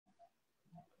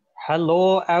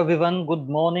Hello everyone, good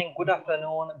morning, good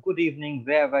afternoon, good evening,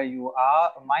 wherever you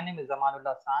are. My name is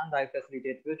Amanullah Sand. I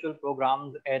facilitate virtual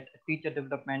programs at Teacher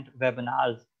Development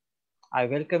Webinars. I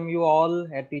welcome you all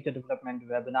at Teacher Development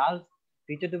Webinars.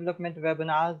 Teacher Development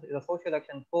Webinars is a social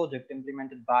action project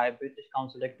implemented by British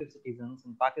Council Active Citizens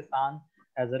in Pakistan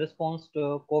as a response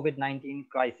to COVID-19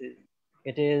 crisis.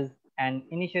 It is an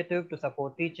initiative to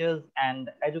support teachers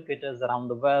and educators around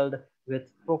the world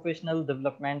with professional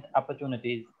development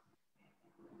opportunities.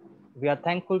 We are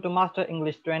thankful to Master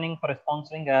English Training for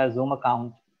sponsoring a Zoom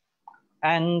account.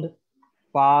 And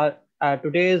for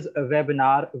today's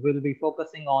webinar, we'll be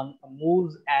focusing on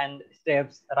moves and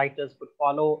steps writers could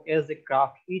follow as they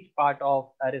craft each part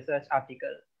of a research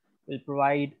article. We'll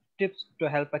provide tips to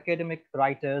help academic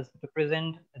writers to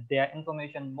present their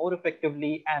information more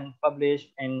effectively and publish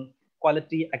in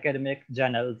quality academic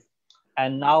journals.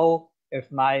 And now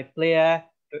it's my pleasure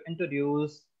to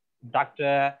introduce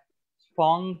Dr.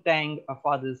 Supong Tang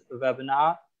for this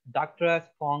webinar. Dr.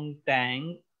 Supong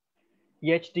Tang,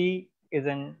 PhD, is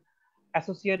an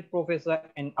associate professor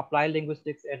in applied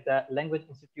linguistics at the Language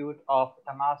Institute of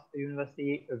Tamas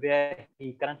University, where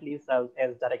he currently serves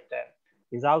as director.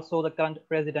 He is also the current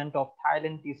president of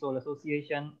Thailand TESOL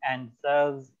Association and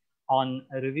serves on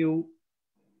review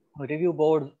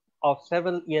boards of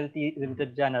several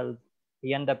ELT-related journals.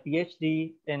 He earned a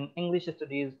PhD in English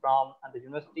Studies from the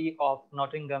University of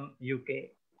Nottingham,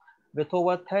 UK. With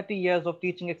over 30 years of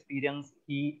teaching experience,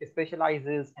 he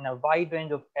specializes in a wide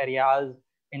range of areas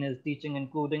in his teaching,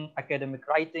 including academic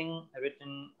writing,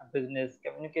 written business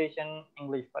communication,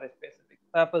 English for specific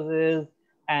purposes,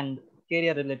 and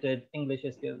career-related English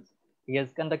skills. He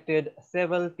has conducted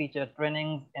several teacher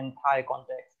trainings in Thai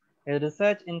context. His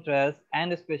research interests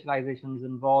and specializations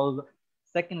involve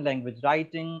second language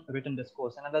writing, written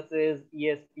discourse analysis,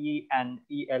 ESP, and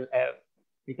ELF.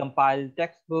 He compiled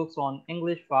textbooks on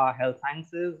English for health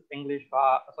sciences, English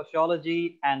for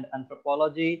sociology and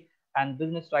anthropology, and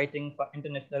business writing for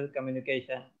international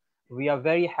communication. We are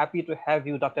very happy to have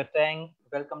you, Dr. Tang.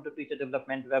 Welcome to Teacher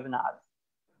Development Webinars.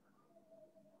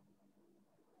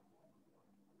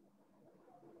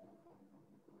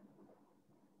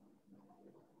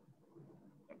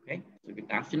 Okay, so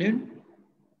good afternoon.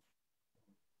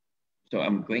 So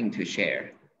I'm going to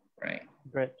share, right?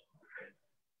 Great.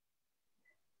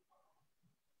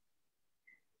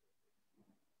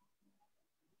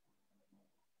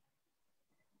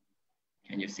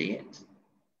 Can you see it?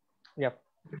 Yep.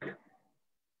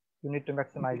 You need to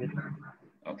maximize it.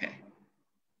 Okay.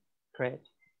 Great.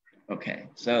 Okay,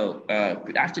 so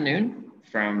good afternoon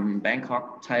from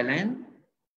Bangkok, Thailand.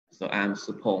 So I'm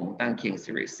Supong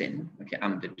Tangkiengsirisin. Okay,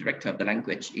 I'm the director of the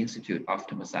Language Institute of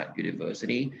Thammasat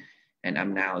University, and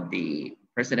I'm now the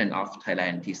president of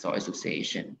Thailand TESOL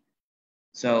Association.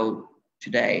 So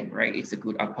today, right, it's a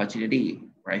good opportunity,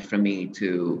 right, for me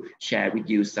to share with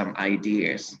you some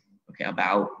ideas, okay,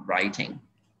 about writing.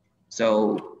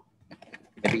 So,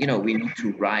 you know, we need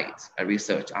to write a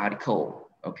research article,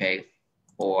 okay,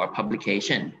 for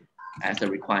publication as a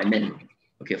requirement,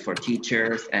 okay, for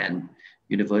teachers and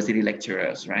university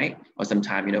lecturers, right? Or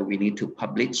sometimes, you know, we need to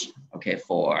publish, okay,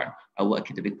 for our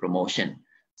academic promotion.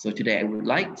 So today I would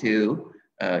like to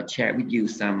share with you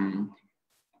some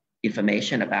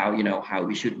information about, you know, how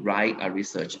we should write a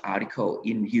research article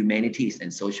in humanities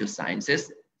and social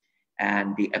sciences.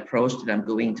 And the approach that I'm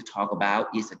going to talk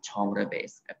about is a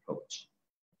genre-based approach.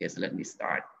 Okay, so let me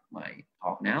start my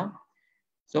talk now.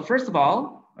 So first of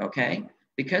all, okay,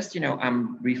 because, you know,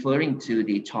 I'm referring to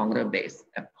the genre-based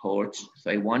approach, so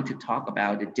I want to talk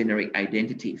about the generic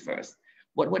identity first.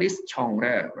 What is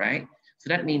genre, right? So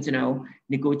that means, you know,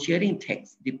 negotiating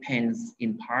text depends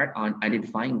in part on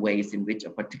identifying ways in which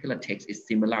a particular text is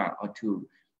similar or to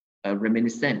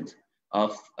reminiscent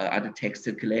of other texts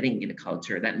circulating in the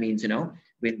culture. That means, you know,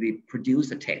 when we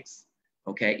produce a text,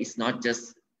 okay, it's not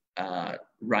just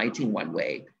writing one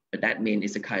way, but that means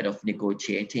it's a kind of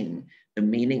negotiating the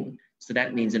meaning. So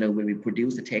that means, you know, when we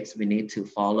produce a text, we need to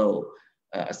follow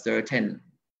a certain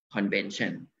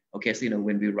convention. Okay, so, you know,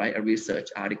 when we write a research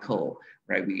article,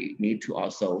 right, we need to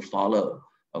also follow,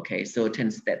 okay,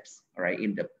 certain steps, all right,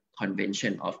 in the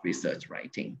convention of research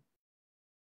writing.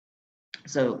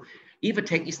 So if a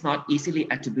text is not easily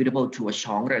attributable to a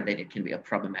genre, then it can be a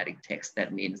problematic text.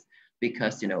 That means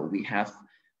because, you know, we have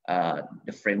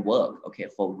the framework, okay,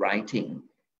 for writing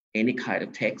any kind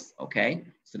of text, okay?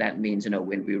 So that means, you know,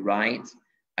 when we write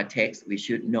a text, we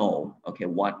should know, okay,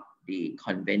 what the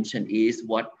convention is,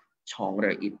 what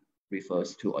genre it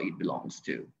refers to or it belongs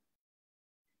to.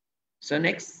 So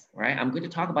next, right, I'm going to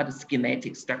talk about the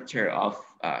schematic structure of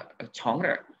a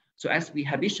genre. So as we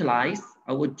habitualize,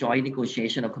 our joint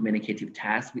negotiation of communicative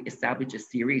tasks, we establish a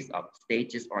series of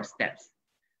stages or steps.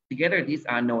 Together, these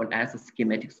are known as the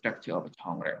schematic structure of a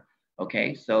genre.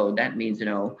 Okay, so that means,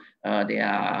 there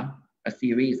are a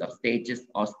series of stages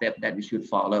or steps that we should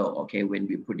follow, okay, when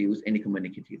we produce any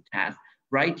communicative task.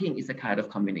 Writing is a kind of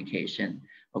communication,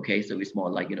 okay, so it's more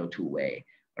like, two-way,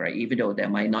 all right, even though there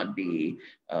might not be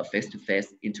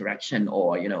face-to-face interaction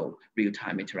or,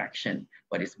 real-time interaction,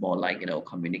 but it's more like,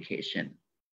 communication.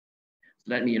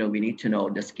 So that means, we need to know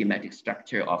the schematic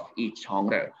structure of each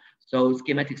genre. So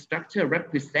schematic structure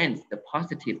represents the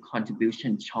positive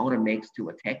contribution genre makes to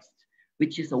a text,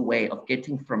 which is a way of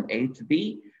getting from A to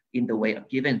B in the way a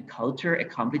given culture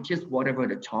accomplishes whatever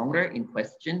the genre in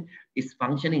question is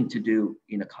functioning to do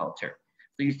in a culture.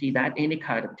 So you see that any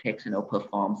kind of text,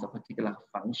 performs a particular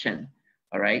function,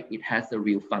 all right? It has a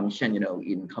real function,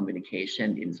 in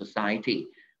communication, in society.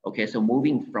 Okay, so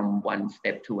moving from one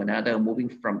step to another, moving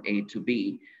from A to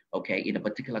B, okay, in a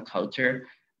particular culture,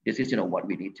 this is, what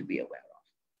we need to be aware of.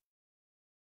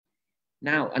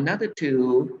 Now, another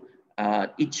two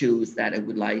issues that I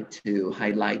would like to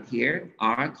highlight here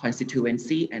are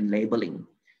constituency and labeling.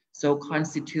 So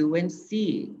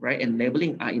constituency, right, and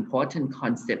labeling are important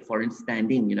concepts for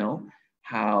understanding,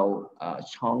 how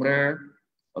genre,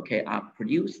 okay, are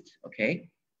produced, okay,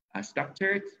 are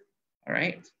structured, all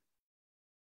right.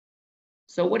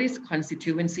 So what is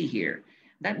constituency here?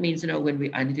 That means, when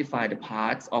we identify the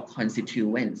parts or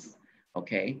constituents,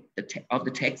 okay, of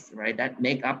the text, right, that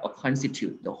make up or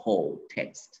constitute the whole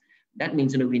text. That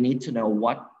means, we need to know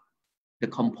what the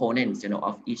components,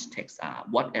 of each text are,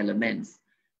 what elements,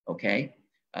 okay,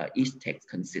 each text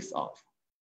consists of.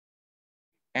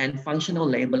 And functional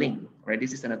labeling, right?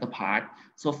 This is another part.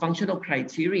 So functional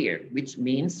criteria, which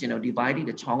means, dividing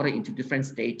the genre into different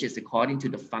stages according to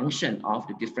the function of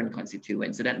the different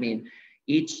constituents. So that means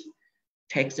each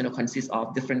text, consists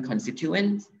of different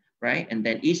constituents, right? And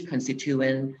then each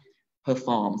constituent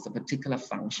performs a particular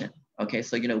function. Okay,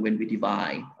 so, when we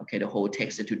divide, okay, the whole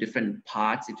text into different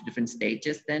parts, into different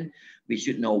stages, then we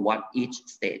should know what each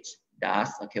stage does,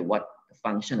 okay, what the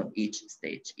function of each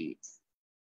stage is.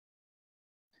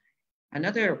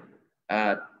 Another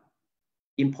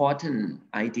important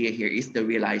idea here is the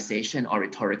realization or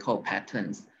rhetorical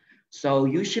patterns. So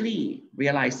usually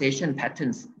realization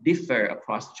patterns differ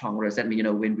across genres. That means,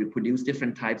 when we produce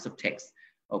different types of text,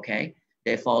 okay,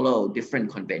 they follow different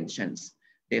conventions.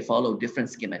 They follow different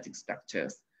schematic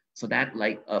structures. So that,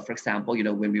 like, for example,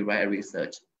 when we write a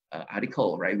research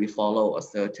article, right, we follow a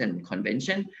certain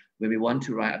convention. When we want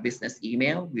to write a business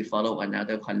email, we follow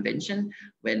another convention.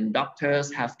 When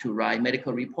doctors have to write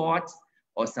medical reports,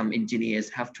 or some engineers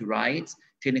have to write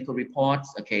technical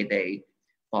reports, okay, they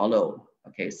follow,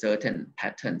 okay, certain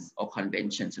patterns or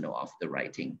conventions, of the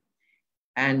writing.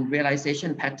 And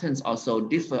realization patterns also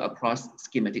differ across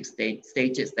schematic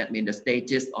stages. That means the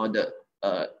stages or the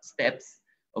steps,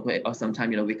 okay, or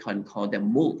sometimes, we can call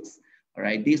them moves, all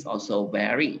right? These also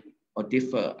vary or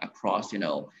differ across,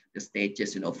 the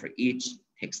stages, for each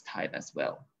text type as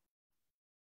well.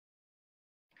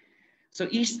 So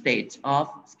each stage of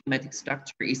schematic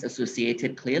structure is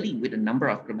associated clearly with a number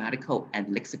of grammatical and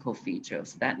lexical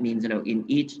features. That means, in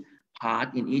each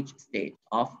part, in each stage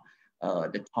of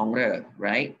the genre,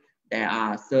 right, there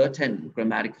are certain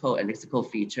grammatical and lexical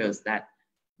features that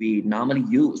we normally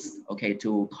use, okay,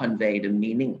 to convey the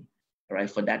meaning, right,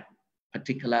 for that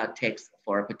particular text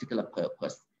for a particular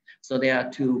purpose. So there are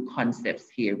two concepts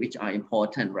here which are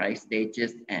important, right,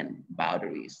 stages and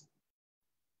boundaries.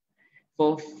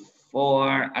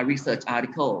 For a research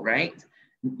article, right,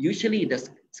 usually the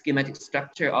schematic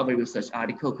structure of a research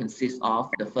article consists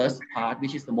of the first part,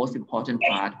 which is the most important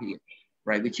part here,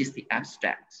 right, which is the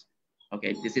abstract.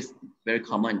 Okay, this is very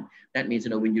common. That means,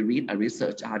 when you read a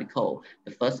research article,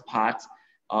 the first part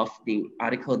of the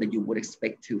article that you would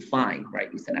expect to find, right,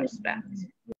 is an abstract.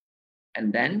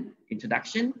 And then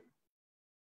introduction.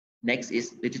 Next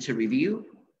is literature review.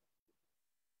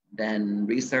 Then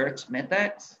research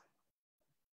methods.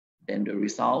 Then the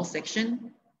results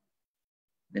section.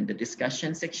 Then the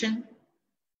discussion section.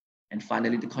 And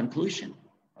finally, the conclusion.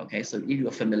 Okay, so if you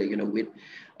are familiar, with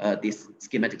this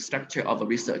schematic structure of a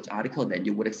research article, then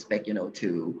you would expect,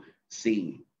 to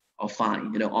see or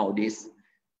find, all these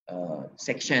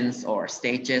sections or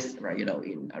stages, right,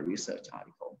 in a research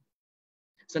article.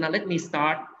 So now let me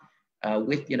start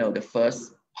with, the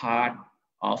first part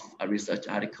of a research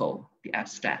article, the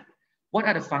abstract. What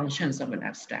are the functions of an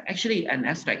abstract? Actually, an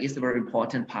abstract is a very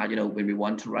important part, when we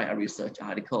want to write a research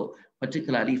article,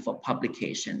 particularly for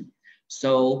publication.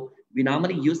 So we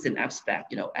normally use an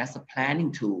abstract, as a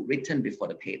planning tool written before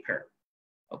the paper.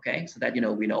 Okay, so that,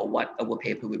 we know what our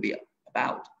paper will be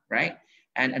about, right?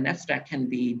 And an abstract can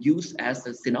be used as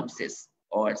a synopsis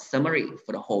or summary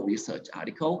for the whole research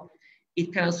article.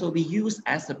 It can also be used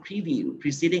as a preview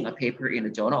preceding a paper in a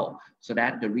journal, so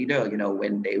that the reader,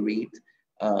 when they read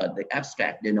the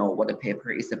abstract, they know what the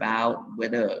paper is about,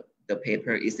 whether the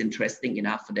paper is interesting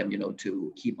enough for them,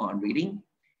 to keep on reading.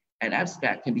 An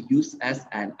abstract can be used as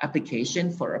an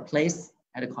application for a place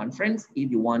at a conference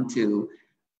if you want to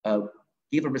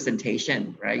give a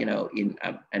presentation, right? In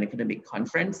an academic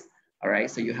conference, all right?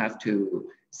 So you have to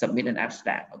submit an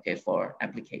abstract, okay, for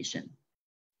application.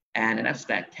 And an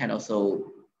abstract can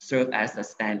also serve as a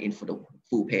stand-in for the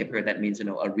full paper. That means,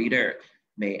 a reader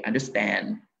may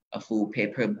understand a full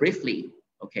paper briefly,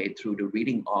 okay, through the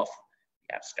reading of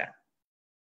the abstract.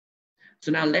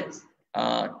 So now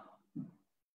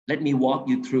let me walk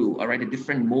you through, all right, the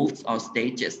different moves or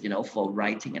stages, for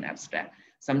writing an abstract.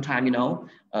 Sometimes,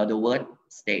 the word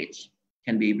stage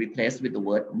can be replaced with the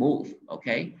word move,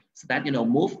 okay? So that,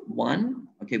 move one,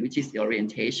 okay, which is the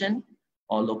orientation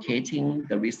or locating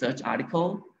the research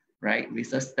article, right?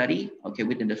 Research study, okay,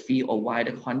 within the field or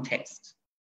wider context,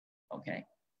 okay?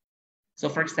 So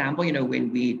for example,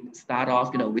 when we start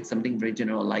off, with something very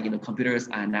general, like, computers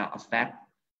are now a fact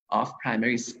of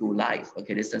primary school life.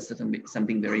 Okay, this is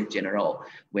something very general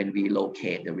when we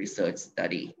locate the research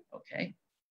study, okay?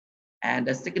 And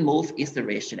the second move is the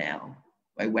rationale,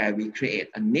 right, where we create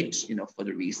a niche, for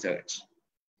the research.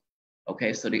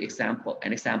 Okay, so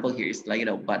an example here is like,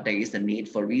 but there is a need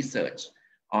for research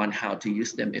on how to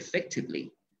use them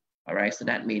effectively. All right, so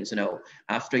that means,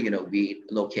 after, we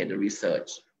locate the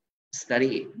research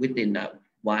study within a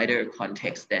wider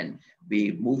context, then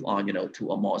we move on,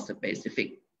 to a more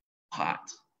specific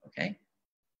part, okay?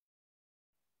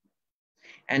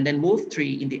 And then move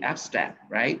three in the abstract,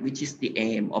 right? Which is the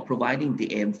aim or providing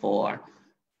the aim for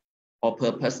or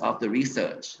purpose of the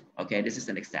research. Okay, this is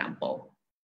an example.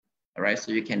 All right,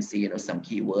 so you can see, some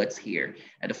keywords here.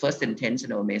 And the first sentence,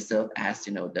 may serve as,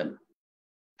 the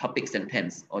topic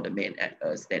sentence or the main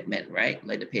statement, right?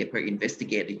 Like the paper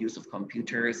investigate the use of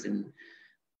computers in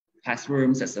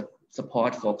classrooms as a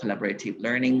support for collaborative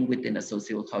learning within a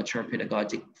socio-cultural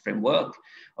pedagogic framework.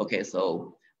 Okay,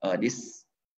 so this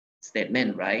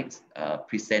statement, right,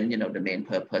 present, the main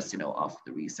purpose, of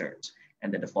the research.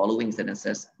 And then the following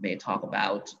sentences may talk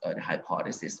about the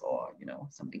hypothesis or,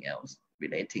 something else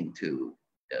relating to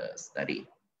the study.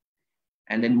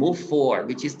 And then move forward,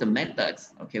 which is the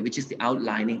methods, okay, which is the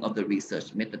outlining of the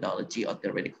research methodology or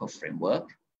theoretical framework.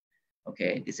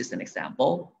 Okay, this is an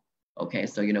example. Okay,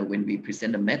 so, when we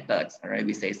present the methods, all right,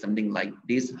 we say something like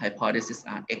these hypotheses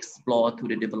are explored through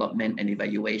the development and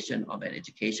evaluation of an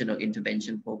educational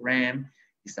intervention program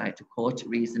designed to coach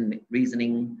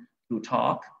reasoning through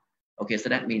talk. Okay, so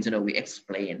that means, we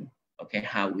explain, okay,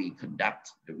 how we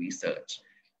conduct the research,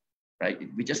 right?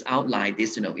 We just outline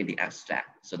this, in the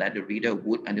abstract so that the reader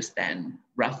would understand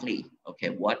roughly, okay,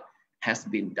 what has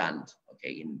been done,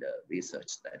 okay, in the research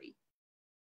study.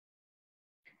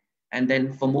 And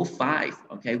then for move 5,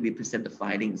 okay, we present the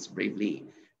findings briefly.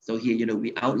 So here,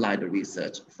 we outline the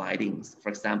research findings. For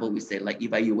example, we say like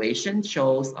evaluation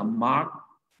shows a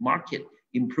marked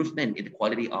improvement in the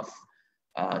quality of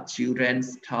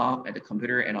children's talk at the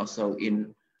computer and also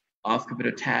in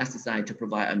off-computer tasks designed to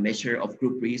provide a measure of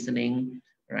group reasoning,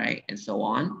 right, and so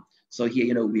on. So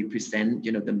here, we present,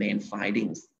 the main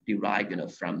findings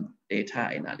derived, from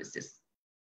data analysis.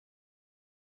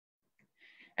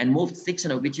 And move 6,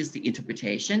 which is the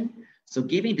interpretation. So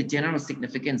giving the general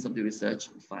significance of the research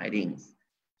findings.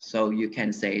 So you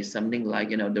can say something like,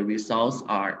 the results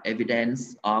are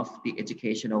evidence of the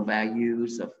educational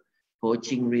values of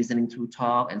coaching reasoning through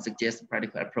talk and suggest a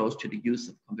practical approach to the use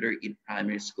of computer in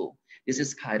primary school. This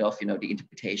is kind of, the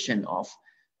interpretation of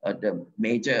the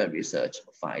major research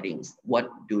findings.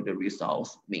 What do the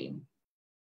results mean?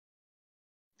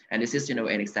 And this is, an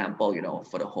example,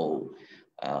 for the whole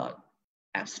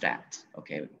abstract,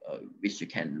 okay, which you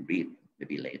can read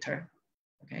maybe later,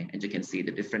 okay? And you can see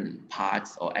the different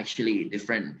parts or actually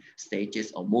different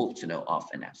stages or moves, of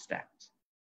an abstract.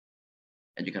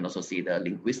 And you can also see the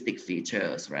linguistic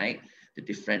features, right? The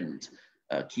different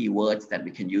keywords that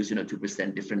we can use, to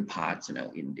present different parts,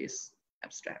 in this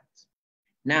abstract.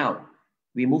 Now,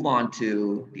 we move on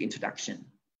to the introduction.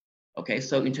 Okay,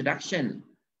 so introduction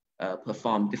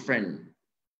perform different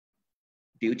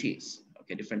duties,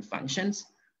 okay, different functions.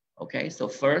 Okay, so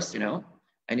first, an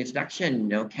introduction,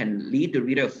 can lead the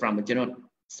reader from a general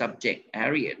subject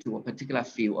area to a particular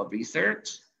field of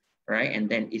research, right? And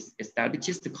then it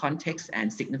establishes the context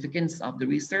and significance of the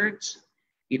research.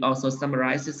 It also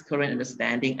summarizes current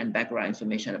understanding and background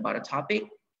information about a topic.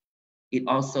 It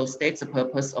also states the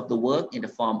purpose of the work in the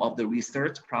form of the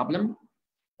research problem,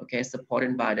 okay,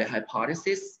 supported by the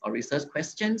hypothesis or research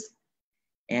questions.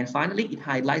 And finally, it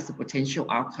highlights the potential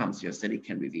outcomes your study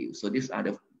can review. So these are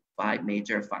the 5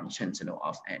 major functions,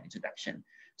 of an introduction.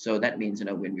 So that means,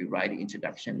 when we write the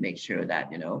introduction, make sure that,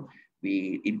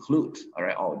 we include,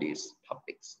 all these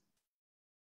topics.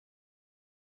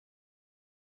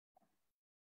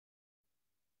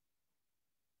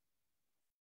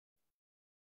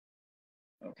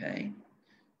 Okay,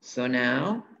 so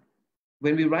now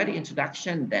when we write the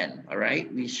introduction then,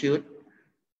 we should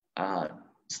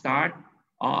start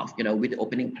off, with the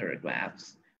opening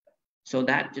paragraphs. So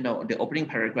that, the opening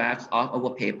paragraphs of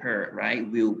our paper,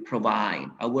 will provide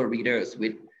our readers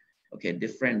with,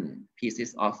 different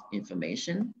pieces of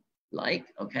information,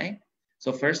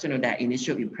 so first, that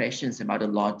initial impressions about the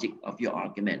logic of your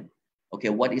argument. Okay,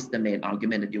 what is the main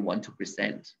argument that you want to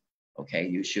present? Okay,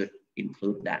 you should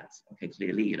include that,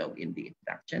 clearly, in the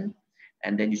introduction.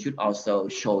 And then you should also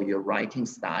show your writing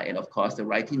style. And of course, the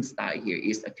writing style here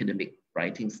is academic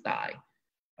writing style.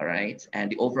 All right,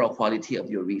 and the overall quality of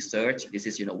your research. This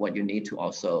is, what you need to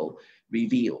also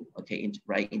reveal,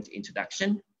 right into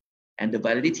introduction. And the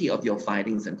validity of your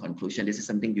findings and conclusion. This is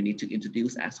something you need to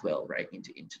introduce as well, right,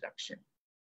 into introduction.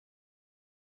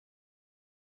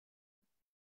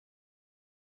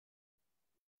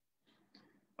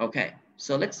 Okay,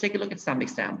 so let's take a look at some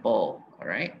example, all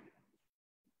right?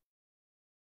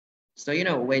 So,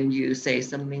 when you say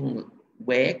something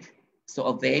vague, so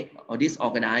a vague or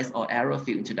disorganized or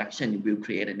error-filled introduction will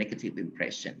create a negative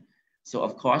impression. So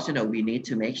of course, we need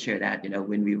to make sure that,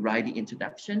 when we write the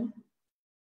introduction,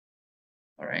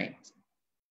 all right,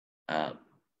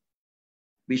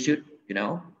 we should,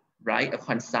 write a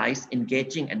concise,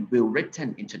 engaging, and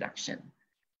well-written introduction,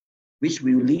 which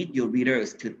will lead your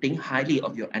readers to think highly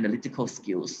of your analytical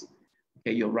skills,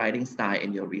 okay, your writing style,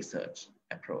 and your research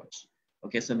approach.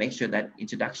 Okay, so make sure that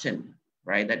introduction,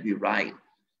 right, that we write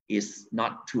is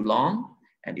not too long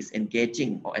and is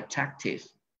engaging or attractive,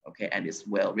 okay, and is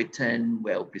well written,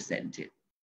 well presented.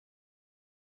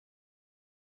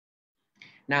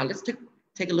 Now let's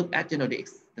take a look at,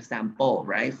 the sample,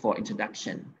 right, for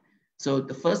introduction. So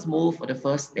the first move or the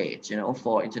first stage,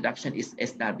 for introduction is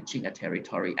establishing a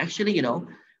territory. Actually,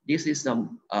 this is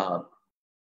some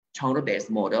genre-based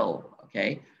model,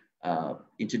 okay,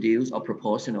 introduced or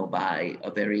proposed, by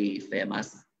a very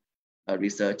famous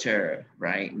researcher,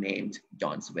 right, named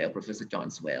John Swale, Professor John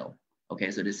Swale.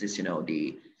 Okay, so this is,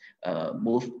 the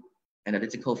move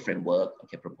analytical framework,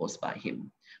 okay, proposed by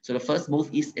him. So the first move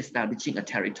is establishing a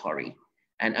territory.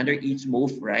 And under each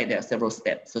move, right, there are several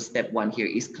steps. So step 1 here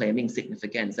is claiming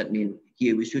significance. That means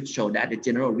here we should show that the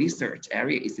general research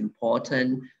area is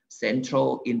important,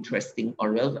 central, interesting,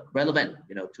 or relevant,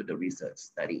 to the research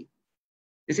study.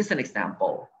 This is an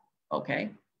example, okay?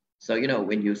 So,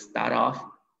 when you start off,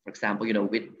 for example,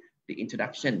 with the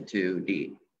introduction to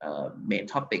the main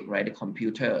topic, right, the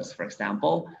computers, for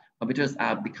example, computers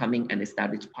are becoming an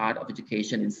established part of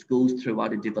education in schools throughout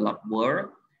the developed world.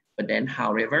 But then,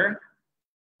 however,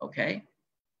 okay,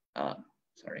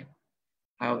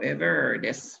 however,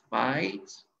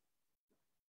 despite,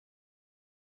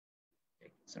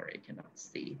 sorry, I cannot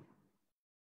see.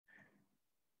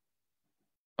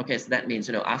 Okay, so that means,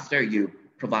 after you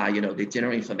provide, the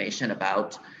general information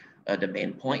about the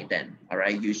main point, then, all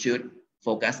right, you should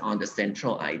focus on the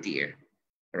central idea,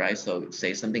 all right? So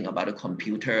say something about the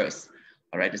computers,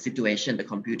 all right, the situation the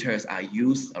computers are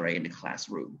used, all right, in the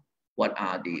classroom. What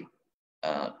are the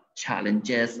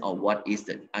challenges, or what is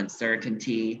the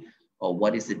uncertainty, or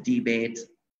what is the debate,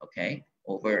 okay,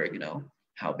 over,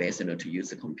 how best, to use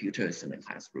the computers in the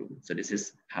classroom. So this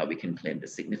is how we can claim the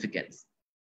significance.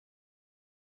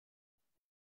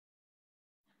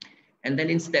 And then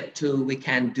in step 2, we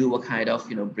can do a kind of,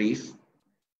 brief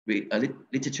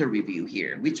literature review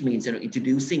here, which means,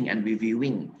 introducing and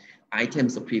reviewing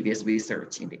items of previous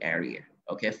research in the area.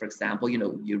 Okay, for example,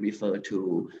 you refer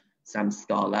to some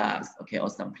scholars, okay, or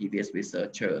some previous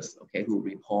researchers, okay, who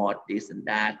report this and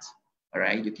that. All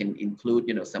right, you can include,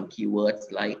 some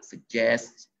keywords like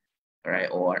suggest, all right,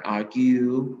 or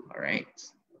argue. All right,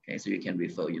 okay, so you can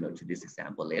refer, to this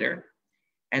example later.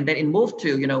 And then in move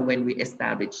 2, when we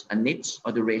establish a niche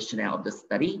or the rationale of the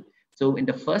study. So in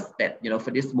the first step,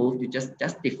 for this move, you just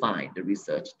define the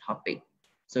research topic.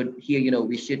 So here,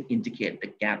 we should indicate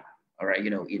the gap, all right,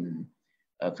 in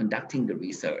conducting the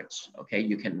research, okay?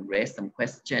 You can raise some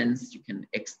questions, you can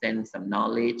extend some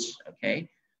knowledge, okay,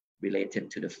 related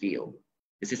to the field.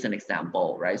 This is an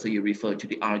example, right? So you refer to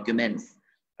the arguments,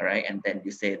 all right? And then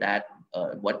you say that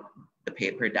what the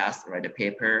paper does, right? The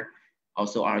paper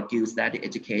also argues that the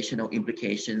educational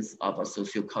implications of a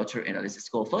sociocultural analysis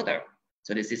go further.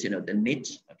 So this is, the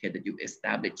niche, okay, that you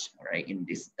establish, right, in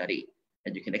this study,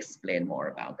 and you can explain more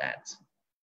about that.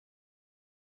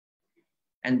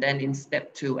 And then in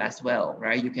step 2 as well,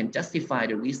 right, you can justify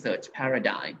the research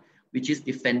paradigm, which is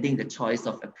defending the choice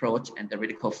of approach and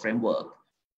theoretical framework.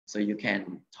 So you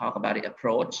can talk about the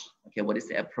approach. Okay, what is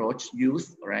the approach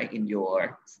used, right, in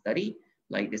your study?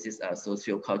 Like this is a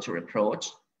sociocultural approach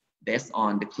based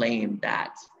on the claim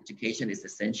that education is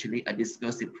essentially a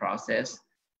discursive process,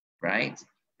 right?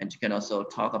 And you can also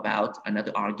talk about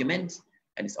another argument,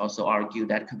 and it's also argued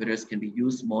that computers can be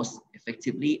used most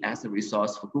effectively as a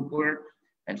resource for group work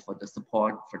and for the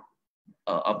support for,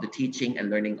 of the teaching and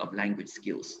learning of language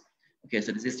skills. Okay,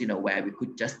 so this is, where we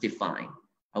could justify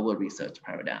our research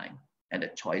paradigm and the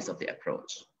choice of the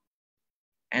approach.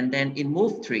 And then in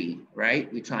move 3,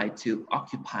 right, we try to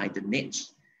occupy the niche.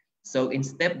 So in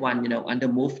step 1, under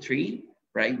move 3,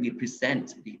 right, we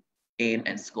present the aim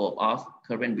and scope of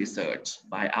current research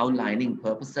by outlining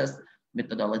purposes,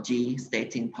 methodology,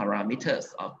 stating parameters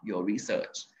of your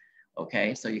research.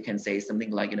 Okay, so you can say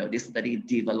something like, this study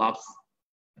develops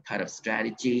a kind of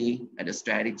strategy, and the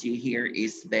strategy here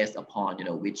is based upon,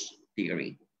 which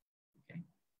theory. Okay.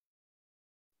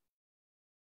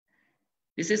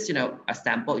 This is, a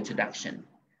sample introduction.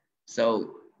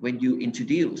 So when you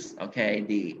introduce, okay,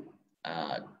 the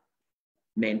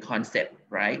main concept,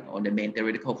 right, or the main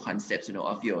theoretical concepts,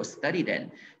 of your study,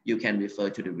 then you can refer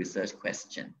to the research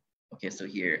question. Okay, so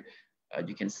here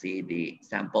you can see the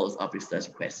samples of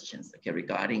research questions, okay,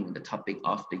 regarding the topic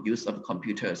of the use of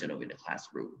computers, in the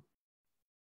classroom.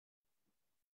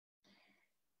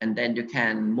 And then you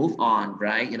can move on,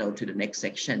 right, to the next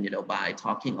section, by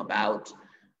talking about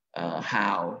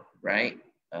how, right,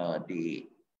 the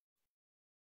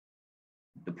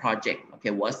project,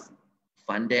 okay, was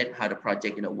funded, how the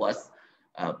project, was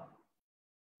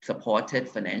supported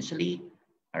financially.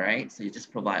 All right, so you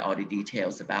just provide all the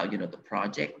details about, the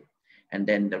project, and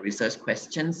then the research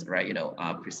questions, right,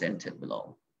 are presented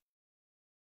below.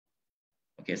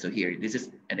 Okay, so here, this is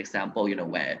an example,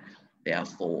 where there are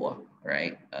 4,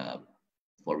 right,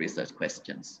 4 research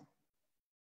questions,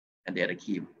 and they are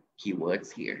the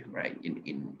keywords here, right,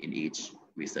 in each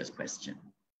research question.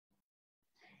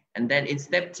 And then in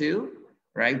step 2,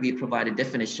 right, we provide a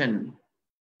definition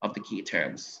of the key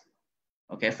terms.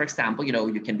 Okay, for example,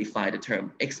 you can define the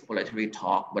term exploratory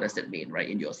talk. What does it mean, right,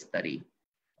 in your study?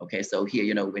 Okay, so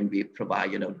here, when we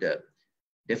provide, the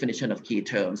definition of key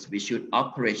terms, we should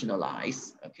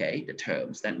operationalize, okay, the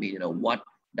terms. That means, what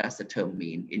does the term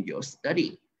mean in your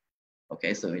study?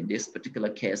 Okay, so in this particular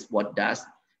case, what does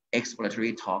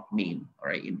exploratory talk mean, all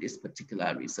right, in this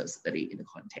particular research study in the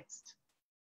context?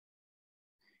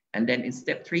 And then in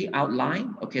step 3,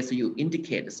 outline. Okay, so you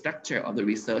indicate the structure of the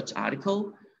research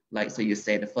article. Like, so you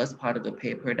say the first part of the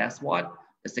paper, that's what,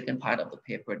 the second part of the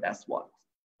paper, that's what.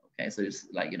 Okay, so it's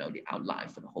like, the outline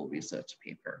for the whole research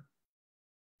paper.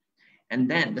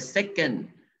 And then the second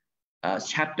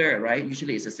chapter, right,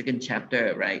 usually it's the second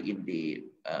chapter, right, in the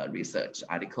research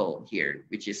article here,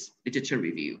 which is literature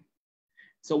review.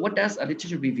 So what does a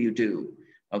literature review do?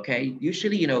 Okay,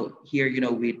 usually,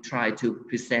 here, we try to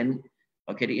present,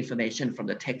 okay, the information from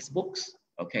the textbooks,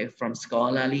 okay, from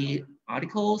scholarly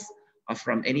articles, or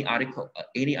from any article,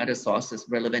 any other sources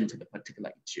relevant to the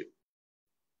particular issue.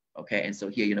 Okay, and so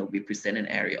here, we present an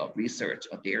area of research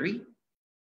or theory.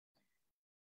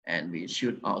 And we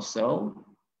should also,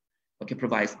 okay,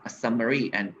 provide a summary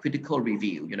and critical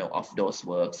review, of those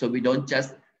works. So we don't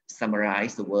just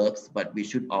summarize the works, but we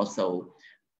should also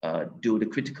do the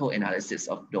critical analysis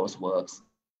of those works,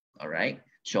 all right?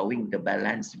 Showing the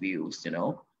balanced views,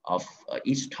 of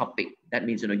each topic. That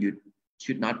means, you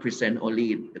should not present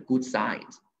only the good side,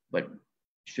 but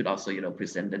should also,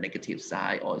 present the negative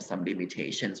side or some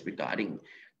limitations regarding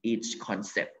each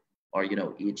concept or,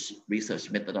 each research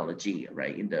methodology,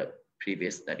 right, in the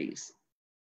previous studies.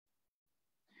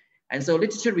 And so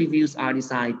literature reviews are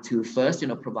designed to first,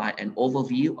 provide an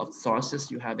overview of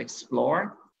sources you have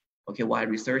explored, okay, while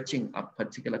researching a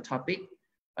particular topic.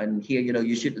 And here,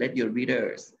 you should let your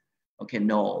readers, okay,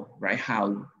 know, right,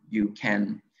 how you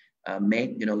can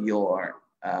make, your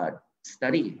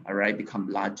study, all right, become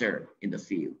larger in the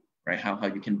field, right? How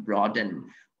you can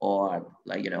broaden, or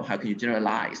like, how can you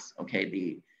generalize, okay,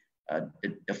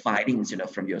 the findings,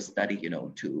 from your study,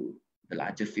 to the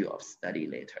larger field of study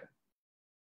later.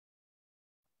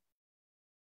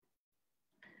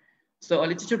 So a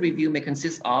literature review may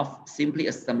consist of simply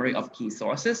a summary of key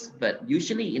sources, but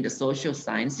usually in the social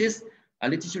sciences, a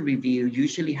literature review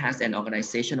usually has an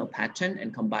organizational pattern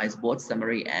and combines both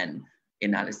summary and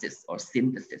analysis or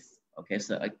synthesis. Okay,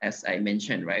 so as I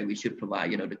mentioned, right, we should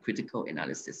provide, the critical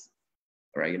analysis,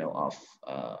 right, of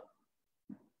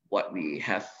what we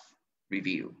have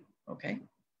reviewed, okay?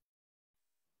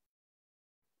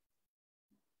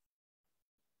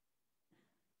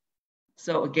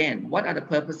 So again, what are the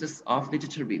purposes of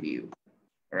literature review,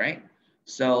 all right?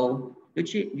 So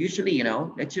usually,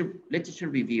 literature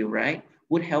review, right,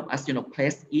 would help us,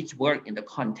 place each work in the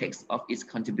context of its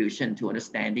contribution to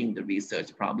understanding the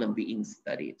research problem being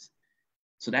studied.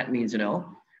 So that means,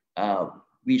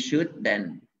 we should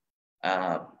then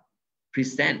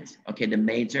present, okay, the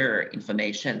major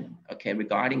information, okay,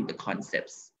 regarding the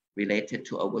concepts related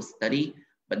to our study,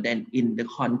 but then in the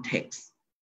context,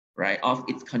 right, of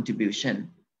its contribution,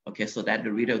 okay, so that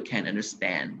the reader can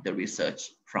understand the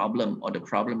research problem or the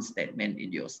problem statement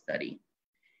in your study.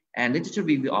 And literature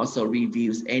review also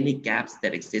reviews any gaps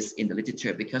that exist in the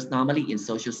literature, because normally in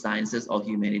social sciences or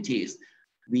humanities,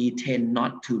 we tend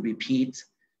not to repeat,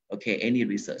 okay, any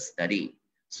research study.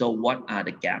 So what are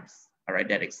the gaps, all right,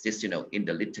 that exist, in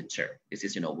the literature? This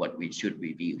is, what we should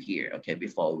review here, okay,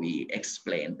 before we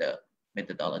explain the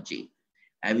methodology.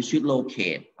 And we should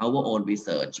locate our own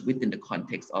research within the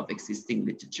context of existing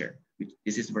literature.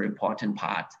 This is a very important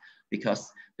part,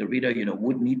 because the reader,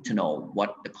 would need to know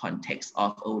what the context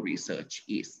of our research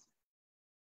is.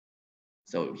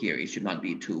 So here it should not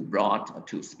be too broad or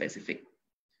too specific.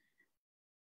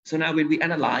 So now when we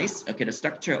analyze, okay, the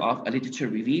structure of a literature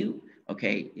review,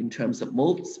 okay, in terms of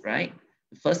moves, right?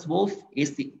 The first move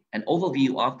is an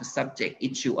overview of the subject,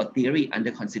 issue, or theory under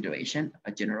consideration,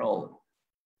 a general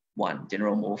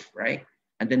move, right?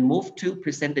 And then move two,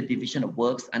 present the division of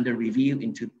works under review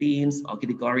into themes or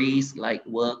categories, like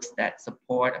works that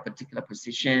support a particular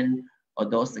position, or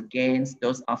those against,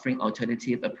 those offering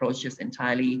alternative approaches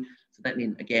entirely. So that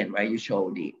means, again, right, you show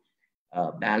the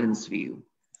balanced view,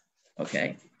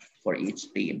 okay, for each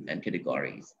theme and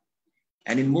categories.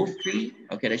 And in move three,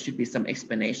 okay, there should be some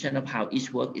explanation of how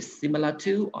each work is similar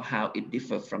to or how it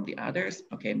differs from the others,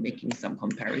 okay, making some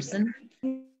comparison.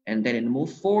 And then in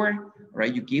move four,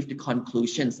 right, you give the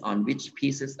conclusions on which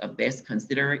pieces are best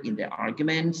considered in their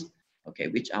argument, okay,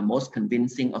 which are most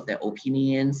convincing of their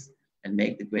opinions and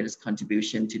make the greatest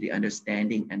contribution to the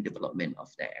understanding and development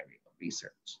of their area of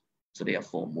research. So there are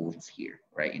 4 moves here,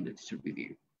 right, in the literature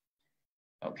review.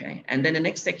 Okay, and then the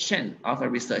next section of a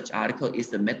research article is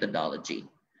the methodology.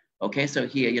 Okay, so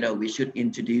here, we should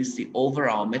introduce the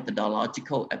overall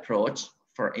methodological approach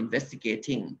for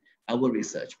investigating our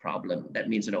research problem. That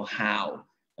means, how,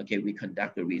 okay, we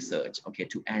conduct the research, okay,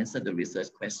 to answer the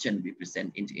research question we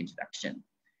present in the introduction.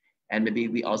 And maybe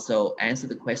we also answer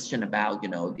the question about,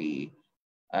 the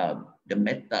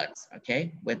methods,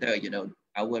 okay, whether,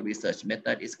 our research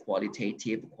method is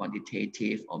qualitative,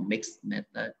 quantitative, or mixed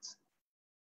methods.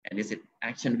 And is it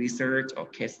action research or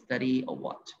case study or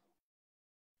what?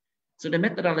 So the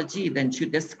methodology then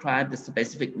should describe the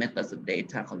specific methods of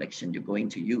data collection you're going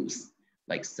to use,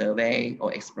 like survey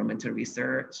or experimental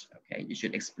research. Okay, you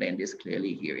should explain this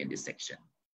clearly here in this section.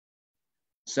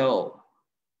 So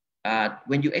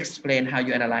when you explain how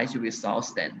you analyze your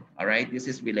results then, all right, this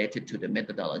is related to the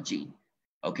methodology.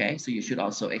 Okay, so you should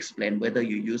also explain whether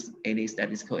you use any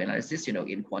statistical analysis,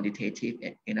 in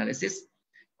quantitative analysis,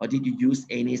 or did you use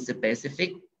any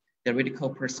specific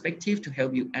theoretical perspective to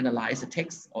help you analyze the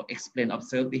text or explain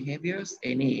observed behaviors?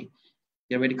 Any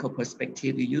theoretical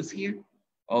perspective you use here?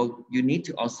 Or you need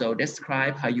to also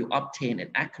describe how you obtain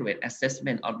an accurate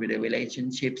assessment of the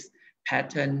relationships,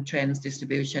 pattern, trends,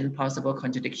 distribution, possible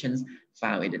contradictions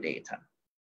found in the data.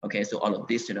 Okay, so all of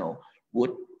this,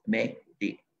 would make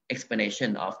the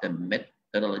explanation of the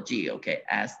methodology, okay,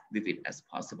 as vivid as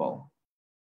possible.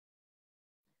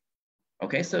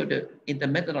 Okay, so in the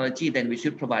methodology, then we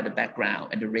should provide the background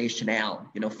and the rationale,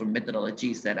 for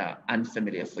methodologies that are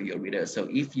unfamiliar for your readers. So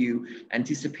if you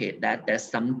anticipate that there's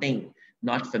something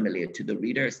not familiar to the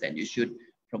readers, then you should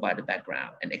provide the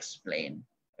background and explain,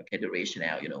 okay, the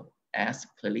rationale, as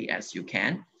clearly as you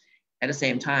can. At the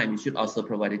same time, you should also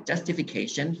provide a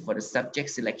justification for the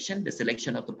subject selection, the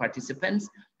selection of the participants,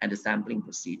 and the sampling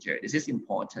procedure. This is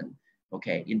important,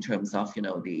 okay, in terms of,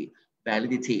 the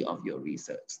validity of your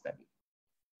research study.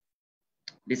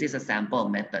 This is a sample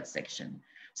method section.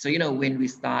 So, when we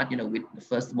start, with the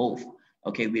first move,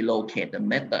 okay, we locate the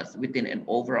methods within an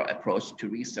overall approach to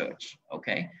research,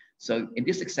 okay? So in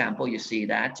this example, you see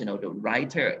that, the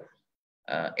writer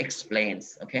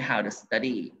explains, okay, how the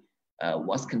study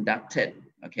was conducted,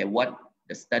 okay, what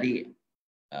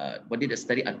did the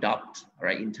study adopt,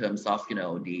 right, in terms of,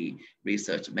 the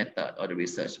research method or the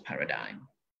research paradigm.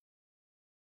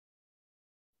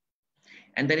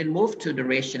 And then it moved to the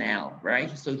rationale,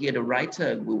 right? So here the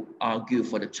writer will argue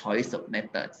for the choice of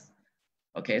methods.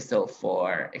 Okay, so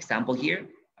for example here,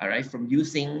 all right, from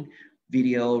using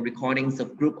video recordings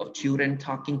of group of children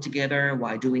talking together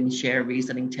while doing shared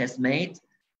reasoning test made.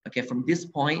 Okay, from this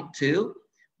point to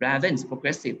Raven's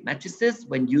progressive matrices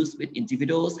when used with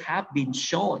individuals have been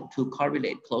shown to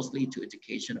correlate closely to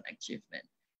educational achievement.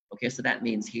 Okay, so that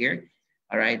means here,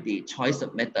 all right, the choice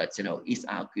of methods, is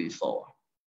argued for,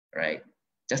 right?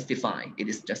 Justified, it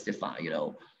is justified,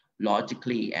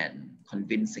 logically and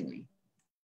convincingly.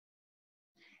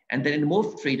 And then in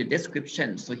move 3, the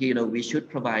description. So here, we should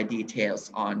provide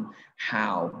details on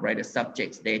how, right, the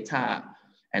subjects, data,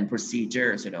 and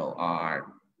procedures, are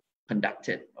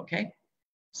conducted, okay?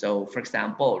 So for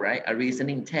example, right, a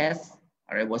reasoning test,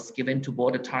 all right, was given to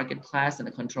both the target class and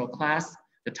the control class.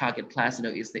 The target class,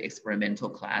 is the experimental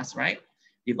class, right?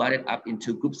 Divided up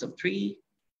into groups of 3,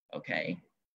 okay?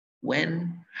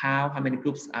 When, how many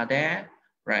groups are there,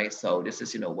 right? So this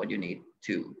is, what you need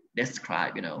to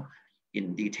describe,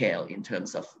 in detail in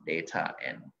terms of data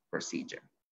and procedure.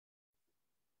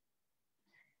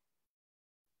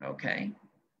 Okay,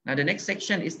 now the next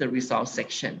section is the results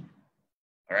section.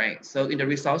 All right, so in the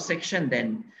results section,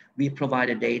 then we provide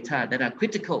the data that are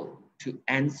critical to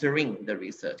answering the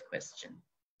research question.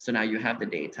 So now you have the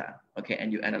data, okay,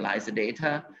 and you analyze the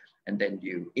data and then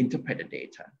you interpret the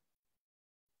data.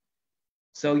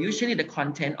 So usually the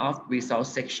content of results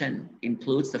section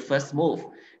includes the first move.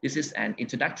 This is an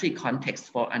introductory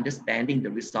context for understanding the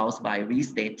results by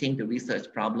restating the research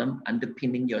problem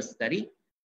underpinning your study.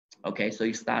 Okay, so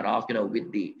you start off,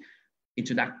 with the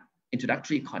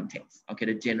introductory context, okay,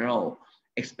 the general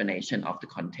explanation of the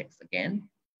context again.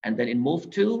 And then in move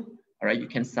 2, all right, you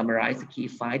can summarize the key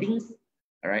findings,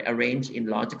 all right, arranged in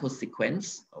logical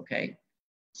sequence, okay,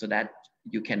 so that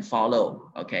you can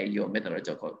follow, okay, your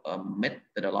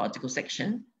methodological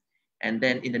section. And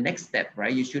then in the next step,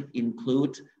 right, you should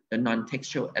include the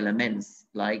non-textual elements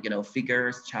like,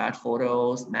 figures, chart,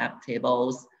 photos, map,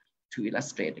 tables to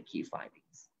illustrate the key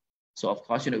findings. So of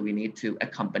course, we need to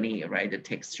accompany, right, the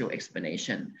textual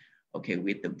explanation, okay,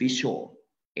 with the visual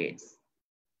aids.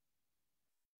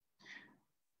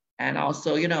 And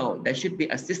also, there should be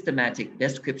a systematic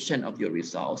description of your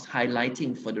results,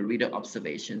 highlighting for the reader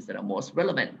observations that are most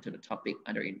relevant to the topic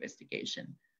under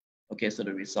investigation. Okay, so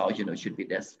the result, should be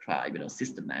described,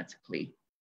 systematically,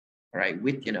 right,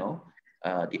 with,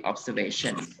 the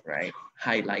observations, right,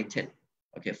 highlighted,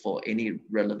 okay, for any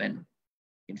relevant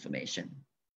information.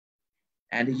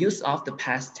 And the use of the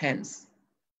past tense,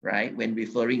 right, when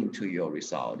referring to your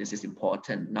result, this is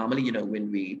important. Normally,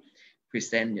 when we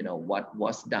present, what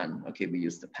was done, okay, we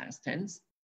use the past tense.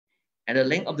 And the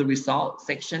length of the result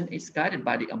section is guided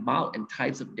by the amount and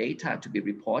types of data to be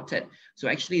reported. So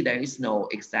actually there is no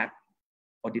exact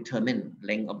or determined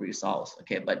length of results,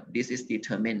 okay, but this is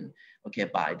determined, okay,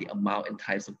 by the amount and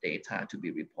types of data to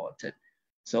be reported.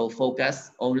 So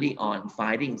focus only on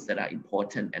findings that are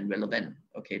important and relevant,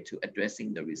 okay, to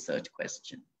addressing the research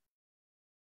question.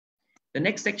 The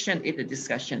next section is the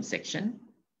discussion section.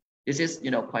 This is,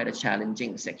 quite a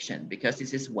challenging section because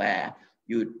this is where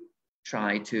you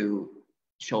try to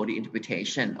show the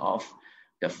interpretation of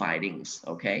the findings,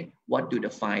 okay? What do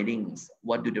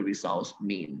the results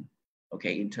mean,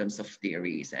 okay, in terms of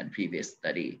theories and previous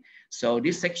study? So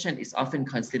this section is often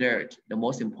considered the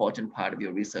most important part of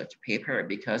your research paper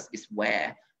because it's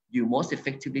where you most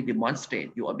effectively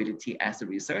demonstrate your ability as a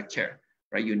researcher,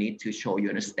 right? You need to show your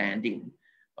understanding,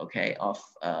 okay, of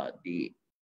the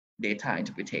data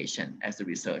interpretation as a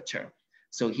researcher.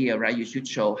 So here, right, you should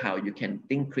show how you can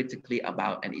think critically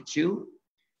about an issue.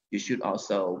 You should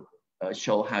also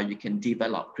show how you can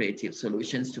develop creative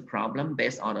solutions to problem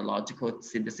based on a logical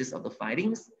synthesis of the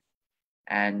findings.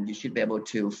 And you should be able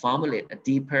to formulate a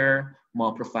deeper,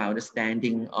 more profound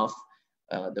understanding of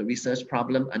the research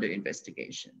problem under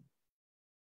investigation.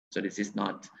 So this is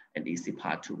not an easy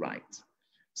part to write.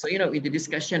 So, in the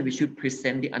discussion, we should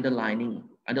present the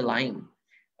underlying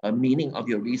meaning of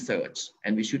your research,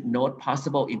 and we should note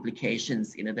possible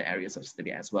implications in other areas of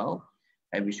study as well.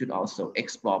 And we should also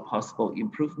explore possible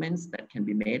improvements that can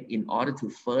be made in order to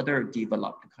further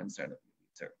develop the concern of your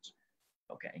research.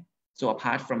 Okay, so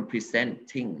apart from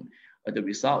presenting the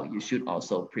result, you should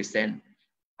also present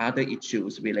other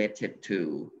issues related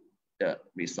to the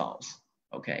results.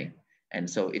 Okay, and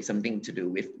so it's something to do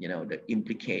with, the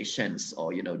implications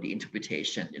or, the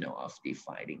interpretation, of the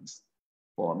findings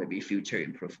for maybe future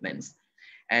improvements.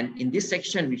 And in this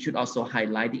section, we should also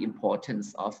highlight the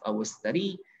importance of our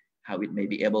study, how it may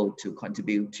be able to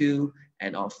contribute to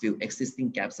and or fill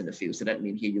existing gaps in the field. So that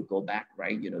means here you go back,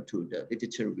 right, to the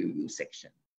literature review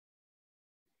section.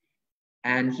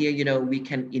 And here, we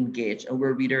can engage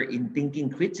our reader in thinking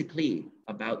critically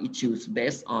about issues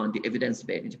based on the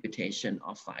evidence-based interpretation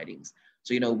of findings.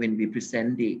 So, when we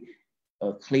present the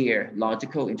clear,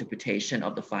 logical interpretation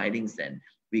of the findings, then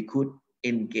we could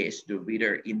engage the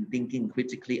reader in thinking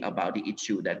critically about the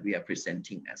issue that we are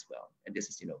presenting as well. And this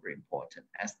is, very important,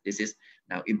 as this is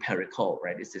now empirical,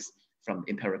 right? This is from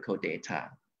empirical data.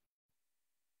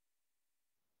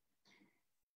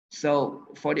 So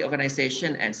for the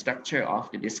organization and structure of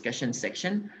the discussion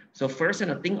section, so first,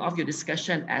 think of your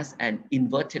discussion as an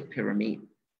inverted pyramid,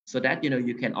 so that,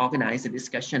 you can organize the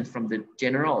discussion from the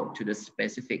general to the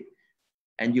specific,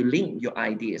 and you link your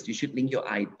ideas. You should link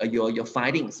your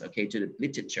findings, okay, to the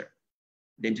literature,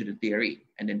 then to the theory,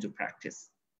 and then to practice.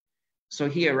 So